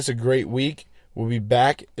everybody has a great week. We'll be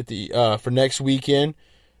back at the for next weekend.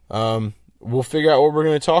 We'll figure out what we're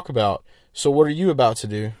going to talk about. So what are you about to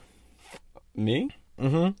do? Me?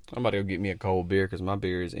 Mm-hmm. I'm about to go get me a cold beer because my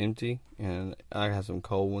beer is empty, and I have some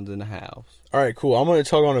cold ones in the house. All right, cool. I'm going to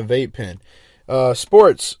tug on a vape pen.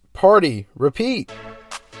 Sports, party, repeat.